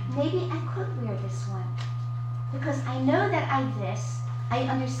 maybe I could wear this one. Because I know that I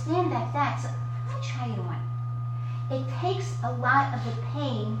understand that so I'm going to try it on. It takes a lot of the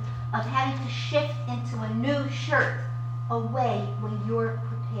pain of having to shift into a new shirt away when you're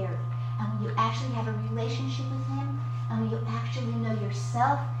prepared. And when you actually have a relationship with Him, and when you actually know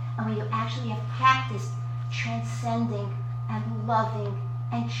yourself, and when you actually have practiced transcending and loving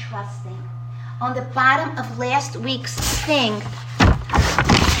and trusting. On the bottom of last week's thing,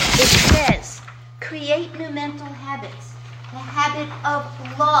 it says, create new mental habits. The habit of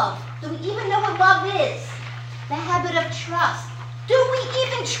love. Do we even know what love is? The habit of trust. Do we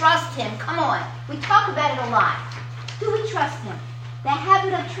even trust Him? Come on. We talk about it a lot. Do we trust Him? The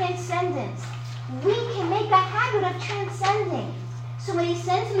habit of transcendence. We can make a habit of transcending. So when He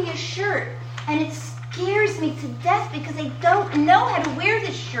sends me a shirt, and it scares me to death because I don't know how to wear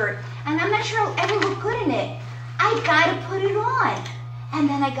this shirt, and I'm not sure I'll ever look good in it, I gotta put it on. And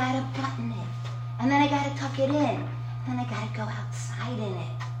then I gotta button it. And then I gotta tuck it in. And then I gotta go outside in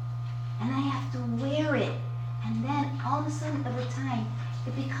it. And I have to wear it. And then all of a sudden, over time,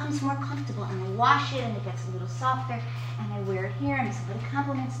 it becomes more comfortable. And I wash it, and it gets a little softer. And I wear it here, and somebody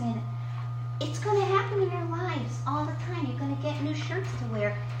compliments me. And it's going to happen in our lives all the time. You're going to get new shirts to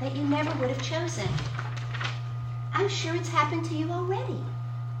wear that you never would have chosen. I'm sure it's happened to you already.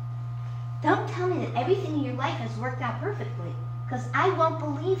 Don't tell me that everything in your life has worked out perfectly, because I won't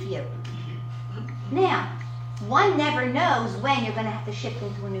believe you. Now, one never knows when you're going to have to shift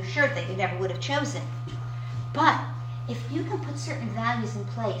into a new shirt that you never would have chosen. But if you can put certain values in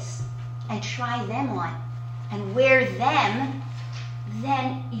place and try them on and wear them,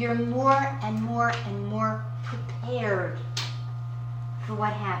 then you're more and more and more prepared for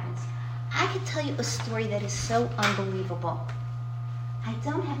what happens. I could tell you a story that is so unbelievable. I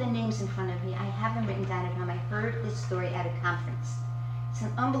don't have the names in front of me. I have them written down at home. I heard this story at a conference. It's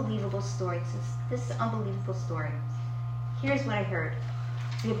an unbelievable story. This is an unbelievable story. Here's what I heard.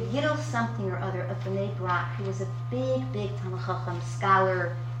 Reb Yidel something or other of B'nai Brak, who was a big, big Talmid Chacham,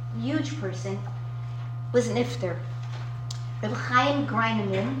 scholar, huge person, was an iftar. Reb Chaim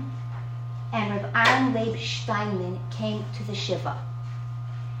Greineman and Reb Aaron Leib Steinman came to the Shiva.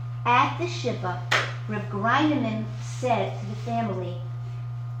 At the Shiva, Reb Greineman said to the family,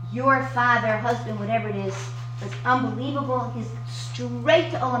 your father, husband, whatever it is, was unbelievable. He's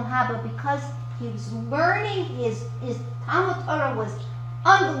straight to Olam Haba because he was learning, his Talmud Torah was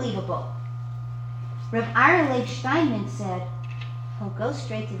unbelievable. Reb Aaron Leib Steinman said, he'll go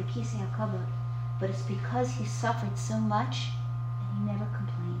straight to the Kisei HaKavod, but it's because he suffered so much and he never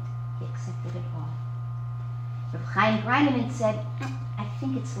complained. He accepted it all. Reb Chaim Greineman said, I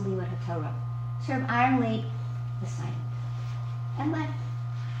think it's the Liwat HaTorah. So Reb Aaron Leib was silent and left.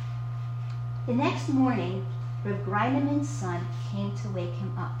 The next morning, Reb Greineman's son came to wake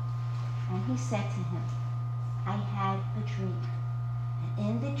him up, and he said to him, I had a dream. And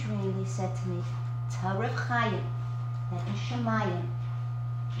in the dream he said to me, tell Reb Chaim that in Shemayim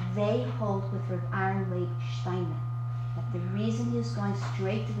they hold with Reb Aaron Leib Steinman that the reason he was going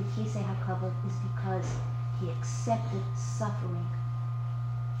straight to the Kisei HaKavod is because he accepted suffering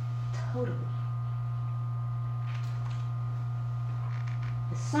totally.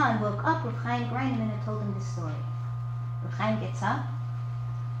 The son woke up Reb Chaim Greineman and told him this story. Reb Chaim gets up,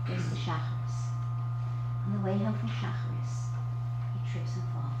 goes to Shacharis. On the way home from Shacharis, he trips and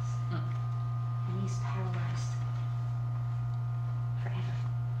falls. And he's paralyzed forever.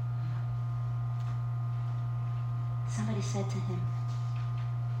 Somebody said to him,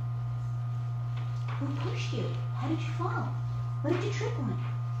 who pushed you? How did you fall? What did you trip on?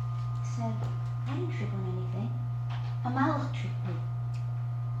 He said, I didn't trip on anything. A malach tripped me.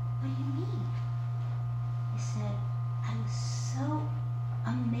 What do you mean? He said, I was so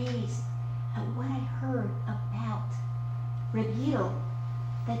amazed at what I heard about Reb Yidel,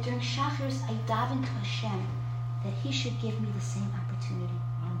 that during Shacharis I davened to Hashem that He should give me the same opportunity,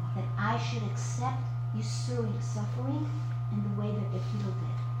 that I should accept Yisurim, suffering, in the way that Reb Yidel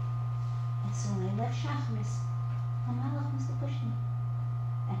did. And so when I left Shacharis, a malach must have pushed me,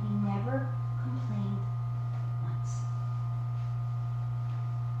 and he never complained once.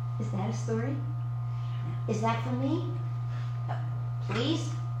 Is that a story? Is that for me? Please?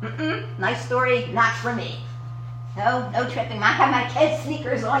 Nice story, not for me. No tripping. I have my kids'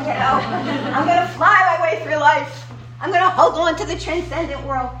 sneakers on, I'm going to fly my way through life. I'm going to hold on to the transcendent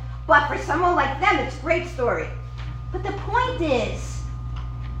world. But for someone like them, it's a great story. But the point is,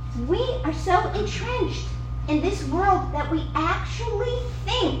 We are so entrenched in this world that we actually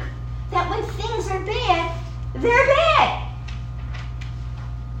think that when things are bad, they're bad.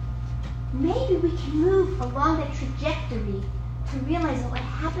 Maybe we can move along that trajectory to realize that what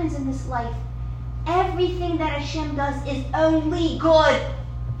happens in this life, everything that Hashem does is only good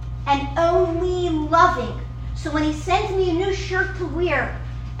and only loving. So when he sends me a new shirt to wear,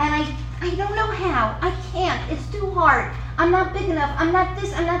 and I don't know how, I can't, it's too hard, I'm not big enough, I'm not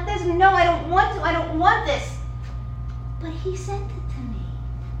this, no, I don't want this. But he sent it to me.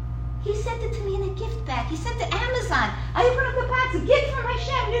 He sent it to me in a gift bag. He sent it to Amazon. I opened up the box, a gift from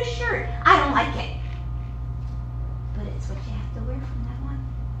Hashem, new shirt. I don't like it. But it's what you have to wear from now on.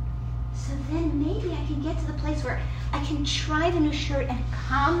 So then maybe I can get to the place where I can try the new shirt and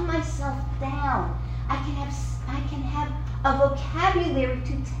calm myself down. I can have a vocabulary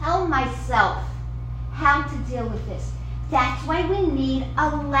to tell myself how to deal with this. That's why we need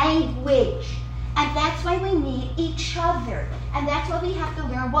a language. And that's why we need each other. And that's why we have to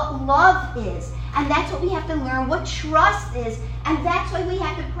learn what love is. And that's why we have to learn what trust is. And that's why we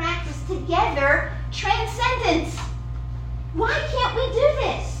have to practice together transcendence. Why can't we do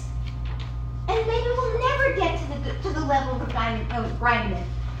this? And maybe we'll never get to the level of refinement.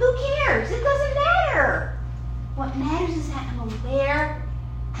 Who cares? It doesn't matter. What matters is that I'm aware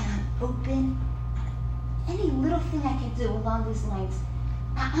and I'm open. Any little thing I can do along these lines,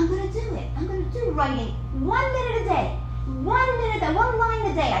 I'm going to do it. I'm going to do writing 1 minute a day. 1 minute a day. 1 line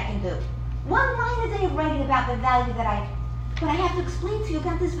a day I can do. 1 line a day of writing about the value but I have to explain to you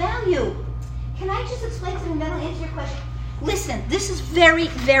about this value. Can I just explain to you and then I'll answer your question? Listen, this is very,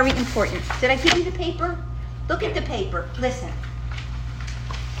 very important. Did I give you the paper? Look at the paper. Listen.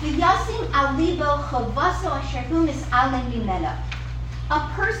 A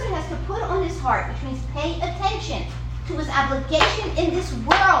person has to put on his heart, which means pay attention to his obligation in this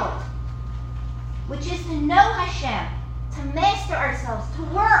world, which is to know Hashem, to master ourselves, to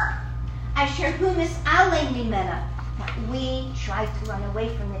work. Asher hu mis'alei mimena, that we try to run away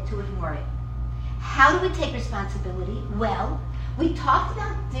from it, to ignore it. How do we take responsibility? Well, we talked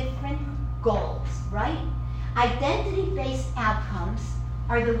about different goals, right? Identity-based outcomes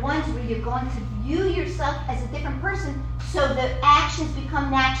are the ones where you're going to view yourself as a different person so the actions become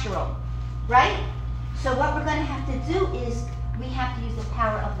natural, right? So what we're going to have to do is we have to use the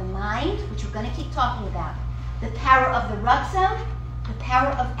power of the mind, which we're going to keep talking about, the power of the ratzon, the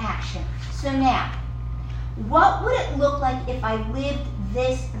power of action. So now, what would it look like if I lived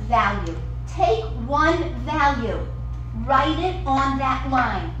this value? Take one value, write it on that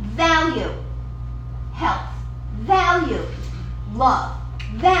line. Value, health. Value, love.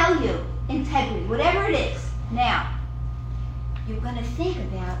 Value, integrity, whatever it is. Now, you're going to think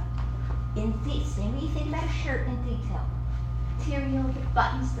about, same way you think about a shirt in detail. Material, the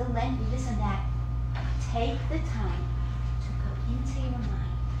buttons, the length, this and that. Take the time to go into your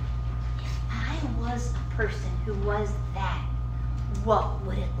mind. If I was a person who was that, what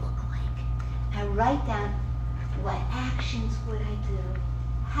would it look like? I write down, what actions would I do?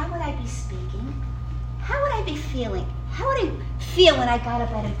 How would I be speaking? How would I be feeling? How would I feel when I got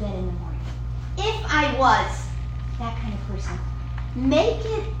up out of bed in the morning? If I was that kind of person, make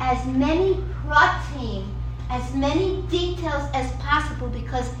it as many pratim, as many details as possible,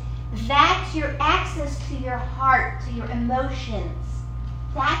 because that's your access to your heart, to your emotions.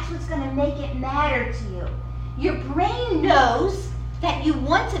 That's what's going to make it matter to you. Your brain knows that you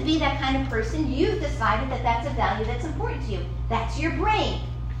want to be that kind of person. You've decided that that's a value that's important to you. That's your brain.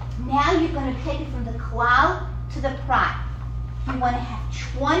 Now you're going to take it from the klal to the prat. You want to have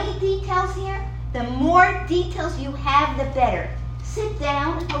 20 details here. The more details you have, the better. Sit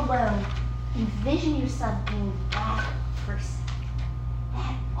down alone. Envision yourself being that person.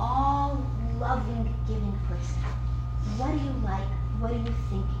 That all-loving, giving person. What do you like? What are you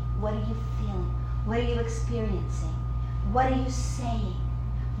thinking? What are you feeling? What are you experiencing? What are you saying?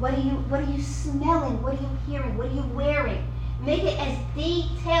 What are you smelling? What are you hearing? What are you wearing? Make it as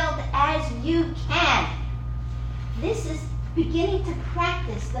detailed as you can. This is beginning to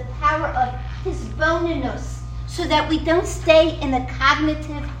practice the power of hisbonenus, so that we don't stay in the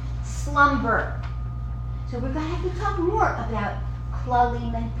cognitive slumber. So we're going to have to talk more about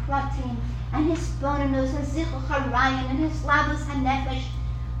klalim and pratim and hisbonenus and zichur harayim and hislavus hanefesh.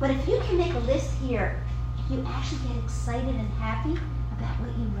 But if you can make a list here, if you actually get excited and happy about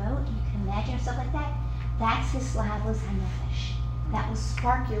what you wrote, you can imagine yourself like that, that's hislavus hanefesh. That will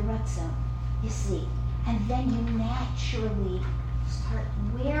spark your ratzon, you see. And then you naturally start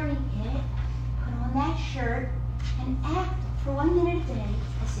wearing it, put on that shirt, and act for 1 minute a day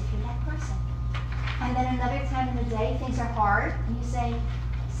as if you're that person. And then another time in the day, things are hard, and you say,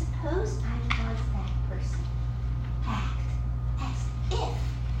 sit suppose I was that person. Act as if.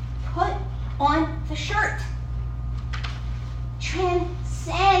 Put on the shirt.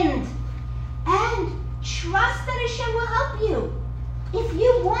 Transcend. And trust that Hashem will help you. If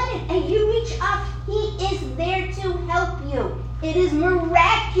you want it and you reach up, He is there to help you. It is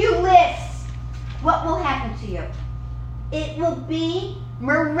miraculous what will happen to you. It will be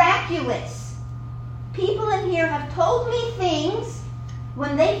miraculous. People in here have told me things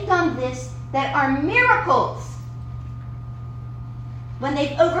when they've done this that are miracles. When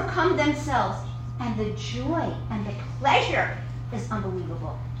they've overcome themselves. And the joy and the pleasure is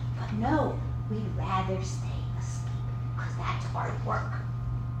unbelievable. But no, we'd rather stay asleep because that's hard work.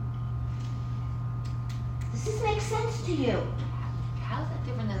 Does this make sense to you? How's that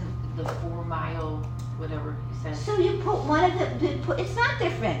different than the 4 mile, whatever you said? So you put one of it's not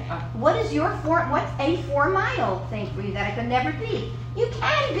different. What's a 4 mile thing for you that I could never be? You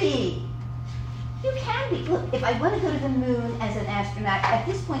can be. You can be. Look, if I want to go to the moon as an astronaut, at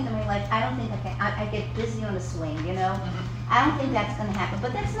this point in my life, I don't think I can. I get busy on a swing, you know? I don't think that's going to happen.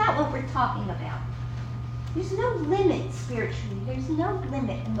 But that's not what we're talking about. There's no limit spiritually. There's no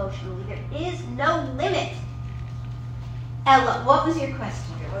limit emotionally. There is no limit. Ella, what was your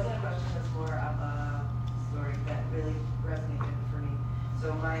question? It wasn't a question, it was more of a story that really resonated for me.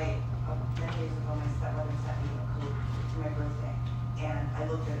 So many years ago, my stepmother sent me a coat for my birthday. And I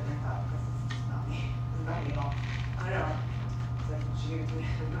looked at it and I thought, this is not me. This is not me at all. I don't know. So she gave it to me.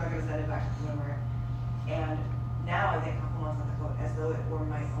 I'm not going to send it back to somewhere. And now I get compliments on the coat as though it were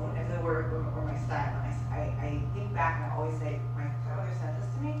my own, as though it were my style. And I think back and I always say, my stepmother sent this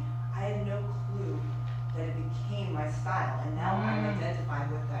to me. I had no clue that it became my style, and now I'm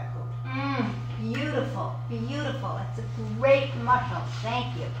identified with that coat. Beautiful, beautiful. That's a great muscle.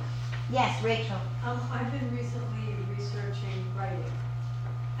 Thank you. Yes, Rachel. I've been recently researching writing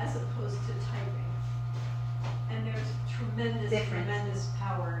as opposed to typing, and there's tremendous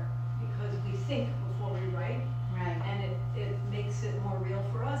power because we think before we write, Right. and it makes it more real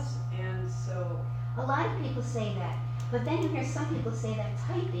for us, and so. A lot of people say that, but then you hear some people say that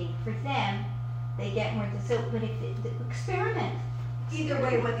typing, for them, they get more, but if experiment. Either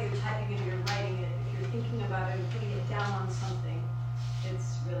way, whether you're typing it or you're writing it, if you're thinking about it and putting it down on something,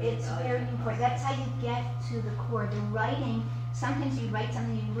 it's really It's very important. That's how you get to the core. The writing, sometimes you write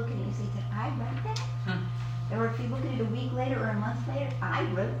something, you look at it and you say, did I write that? Or if you look at it a week later or a month later, I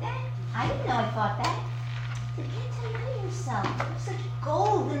wrote that? I didn't know I thought that. So get to know yourself. There's such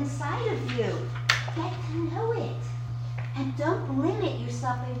gold inside of you. Get to know it. And don't limit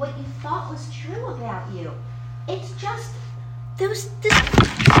yourself by what you thought was true about you. It's just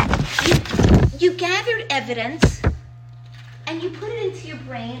you gathered evidence and you put it into your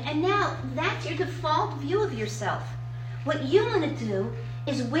brain, and now that's your default view of yourself. What you want to do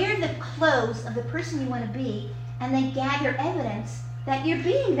is wear the clothes of the person you want to be and then gather evidence that you're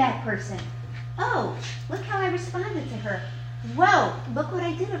being that person. Oh, look how I responded to her. Whoa, look what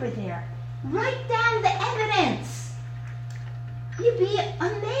I did over there. Write down the evidence. You'd be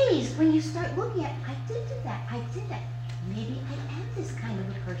amazed when you start looking at, I did that. Maybe I am this kind of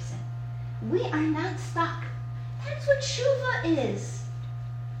a person. We are not stuck. That's what tshuva is.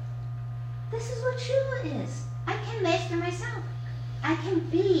 This is what tshuva is. I can master myself. I can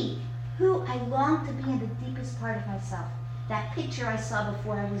be who I long to be in the deepest part of myself. That picture I saw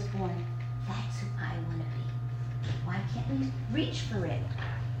before I was born. That's who I want to be. Why can't we reach for it?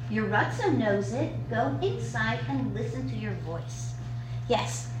 Your Ratza knows it. Go inside and listen to your voice.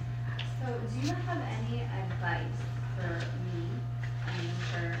 Yes? So do you have any advice for me and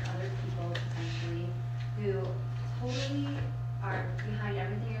for other people potentially who totally are behind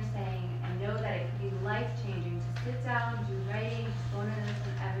everything you're saying and know that it could be life-changing to sit down, do writing, bonus,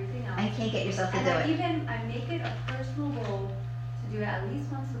 and everything else? I can't get yourself to and do it. I make it a personal goal to do it at least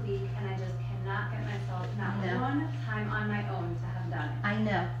once a week, and I just cannot get myself, not one time on my own, to have done it. I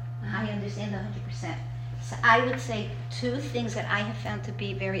know. I understand 100%. So I would say 2 things that I have found to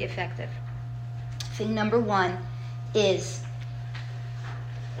be very effective. Thing number 1 is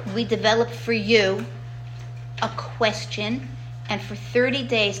we develop for you a question, and for 30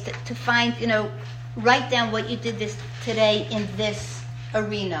 days to find, write down what you did today in this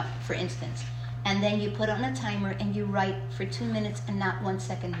arena, for instance. And then you put on a timer and you write for 2 minutes and not 1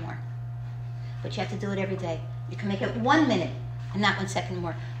 second more. But you have to do it every day. You can make it 1 minute and not 1 second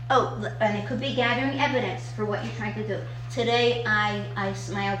more. Oh, and it could be gathering evidence for what you're trying to do. Today, I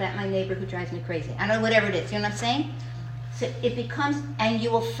smiled at my neighbor who drives me crazy. I don't know, whatever it is. You know what I'm saying? So it becomes, and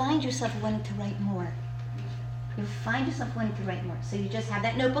you will find yourself wanting to write more. You find yourself wanting to write more. So you just have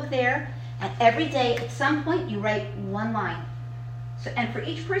that notebook there, and every day, at some point, you write 1 line. So, and for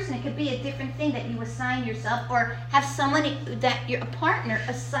each person, it could be a different thing that you assign yourself, or have someone that a partner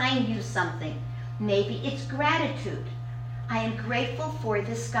assign you something. Maybe it's gratitude. I am grateful for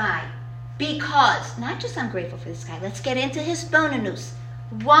this guy because, not just I'm grateful for this guy. Let's get into his bonus.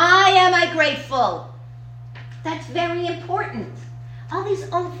 Why am I grateful? That's very important. All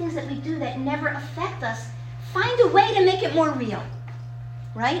these old things that we do that never affect us, find a way to make it more real,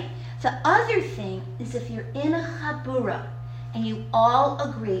 right? The other thing is if you're in a chabura and you all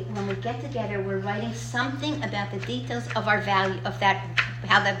agree when we get together, we're writing something about the details of our value, of that,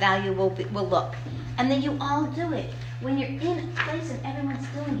 how that value will look. And then you all do it. When you're in a place and everyone's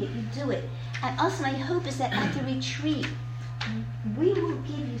doing it, you do it. And also my hope is that at the retreat, we will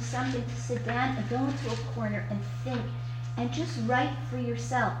give you something to sit down and go into a corner and think and just write for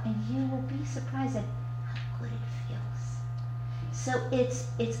yourself. And you will be surprised at how good it feels. So it's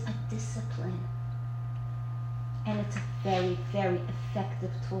a discipline. And it's a very, very effective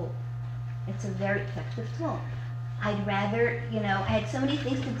tool. It's a very effective tool. I'd rather, I had so many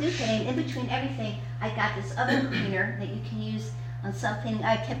things to do today, and in between everything, I got this oven cleaner that you can use on something.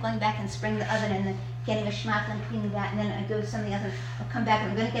 I kept going back and spraying the oven and then getting a schmack and cleaning that, and then I go to something else and I'll come back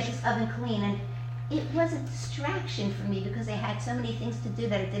and I'm going to get this oven clean. And it was a distraction for me because I had so many things to do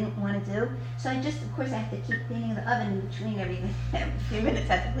that I didn't want to do. So of course, I have to keep cleaning the oven in between every few minutes.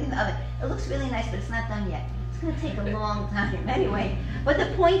 I have to clean the oven. It looks really nice, but it's not done yet. It's going to take a long time anyway. But the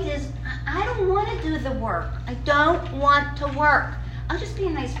point is, I don't want to do the work. I don't want to work. I'll just be a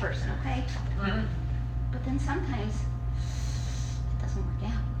nice person, okay? Mm-hmm. But then sometimes it doesn't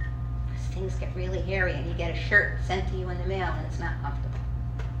work out. Because things get really hairy and you get a shirt sent to you in the mail and it's not comfortable.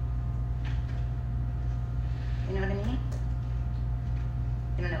 You know what I mean?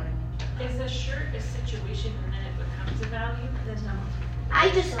 You don't know what I mean? Is a shirt a situation and then it becomes a value?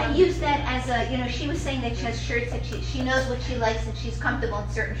 I use that as a, she was saying that she has shirts that she knows what she likes, that she's comfortable in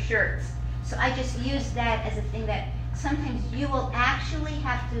certain shirts. So I just use that as a thing that sometimes you will actually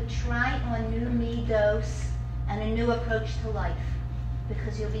have to try on new midos and a new approach to life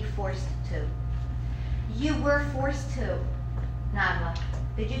because you'll be forced to. You were forced to, Nagla.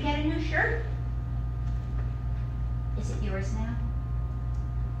 Did you get a new shirt? Is it yours now?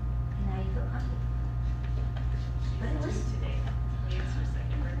 And now you feel comfortable. But it was today. It's her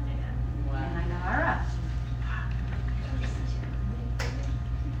second birthday. And Nahara.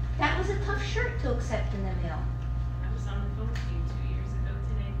 That was a tough shirt to accept in the mail. I was on the phone with you 2 years ago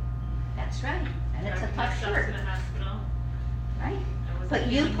today. That's right. And it's a tough shirt. To the hospital. Right. But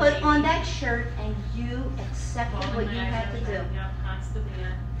you put on that shirt and you accepted what you had to do. Yeah, constantly.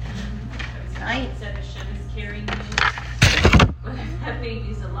 Right. It said Hashem is carrying me. Whether that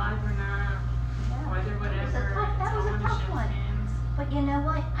baby's alive or not. Yeah. Whether whatever. That was a tough one. But you know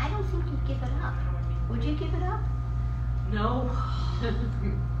what? I don't think you'd give it up. Would you give it up? No.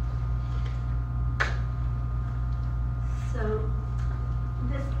 So,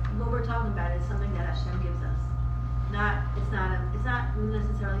 what we're talking about is something that Hashem gives us. It's not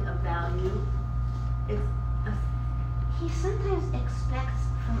necessarily a value. He sometimes expects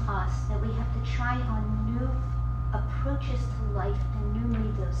from us that we have to try on new approaches to life and new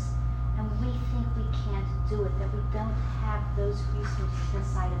midos, and we think we can't do it, that we don't have those resources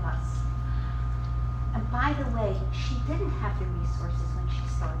inside of us. And by the way, she didn't have the resources when she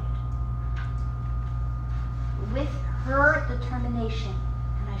started. With her determination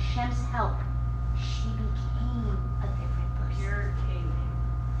and Hashem's help, she became a different person. You're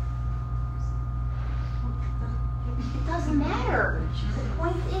It doesn't matter. The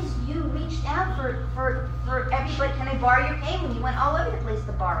point is, you reached out for everybody. Can I borrow your cane? When you went all over the place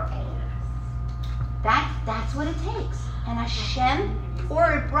to borrow cane. That's what it takes. And Hashem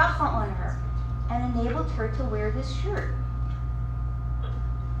poured bracha on her and enabled her to wear this shirt.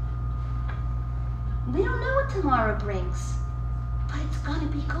 We don't know what tomorrow brings, but it's going to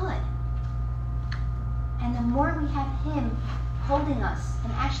be good. And the more we have Him holding us,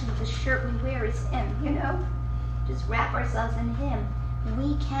 and actually the shirt we wear is Him, just wrap ourselves in Him,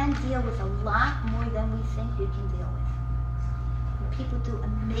 we can deal with a lot more than we think we can deal with. And people do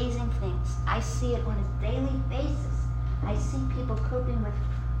amazing things. I see it on a daily basis. I see people coping with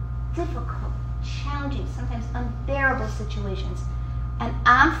difficult, challenging, sometimes unbearable situations. And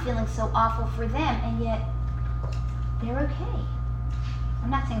I'm feeling so awful for them, and yet they're okay. I'm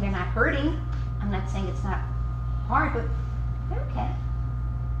not saying they're not hurting. I'm not saying it's not hard, but they're okay.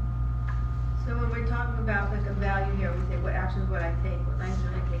 So when we're talking about like a value here, we say what actions would I take, what actions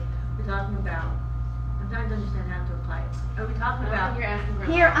would I take? We're talking about, I'm trying to understand how to apply it. Are we talking about?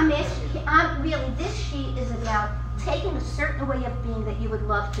 Here, I'm really, this sheet is about taking a certain way of being that you would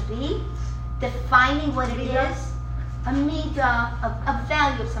love to be, defining what it is, a midah, a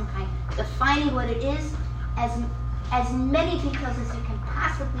value of some kind, defining what it is, as many details as you can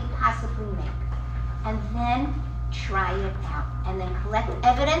possibly make. And then try it out. And then collect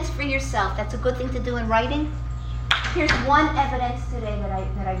evidence for yourself. That's a good thing to do in writing. Here's one evidence today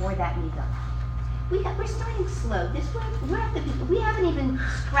that I wore that midah. We're starting slow. We haven't even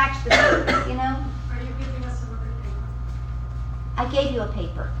scratched the surface, you know? Are you giving us another paper? I gave you a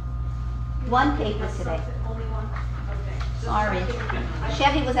paper. One paper today. Only one? Okay. Sorry.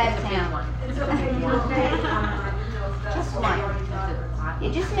 Chevy was out of town. It's okay, you okay? Just one.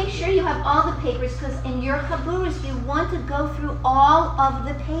 You just make sure you have all the papers, because in your chaburas you want to go through all of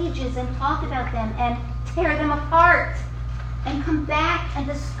the pages and talk about them and tear them apart and come back and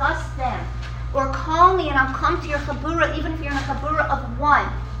discuss them. Or call me and I'll come to your chabura, even if you're in a chabura of one.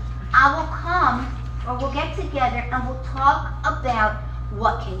 I will come, or we'll get together and we'll talk about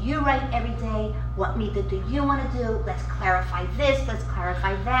what can you write every day, what midah do you want to do, let's clarify this, let's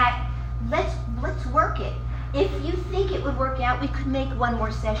clarify that. Let's work it. If you think it would work out, we could make one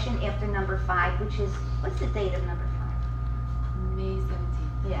more session after number 5, which is, what's the date of number 5? May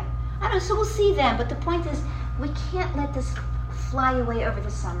 17th. Yeah. I don't know, so we'll see then, but the point is, we can't let this fly away over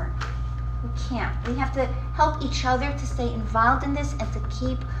the summer. We can't. We have to help each other to stay involved in this and to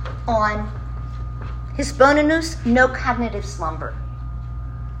keep on hisbonenus, no cognitive slumber.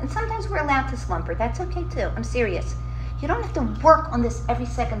 And sometimes we're allowed to slumber. That's okay too. I'm serious. You don't have to work on this every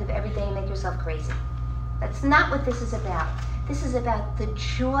second of every day and make yourself crazy. That's not what this is about. This is about the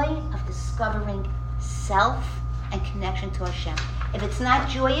joy of discovering self and connection to Hashem. If it's not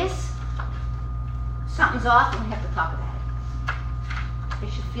joyous, something's off and we have to talk about it.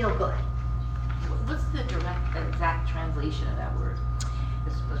 It should feel good. What's the exact translation of that word?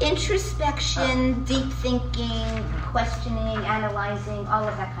 Introspection, deep thinking, questioning, analyzing, all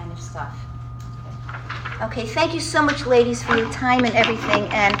of that kind of stuff. Okay, thank you so much, ladies, for your time and everything.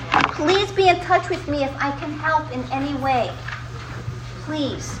 And please be in touch with me if I can help in any way.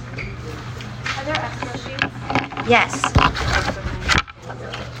 Please. Are there extra sheets? Yes.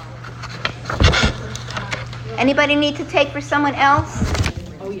 Anybody need to take for someone else?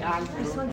 Oh, yeah.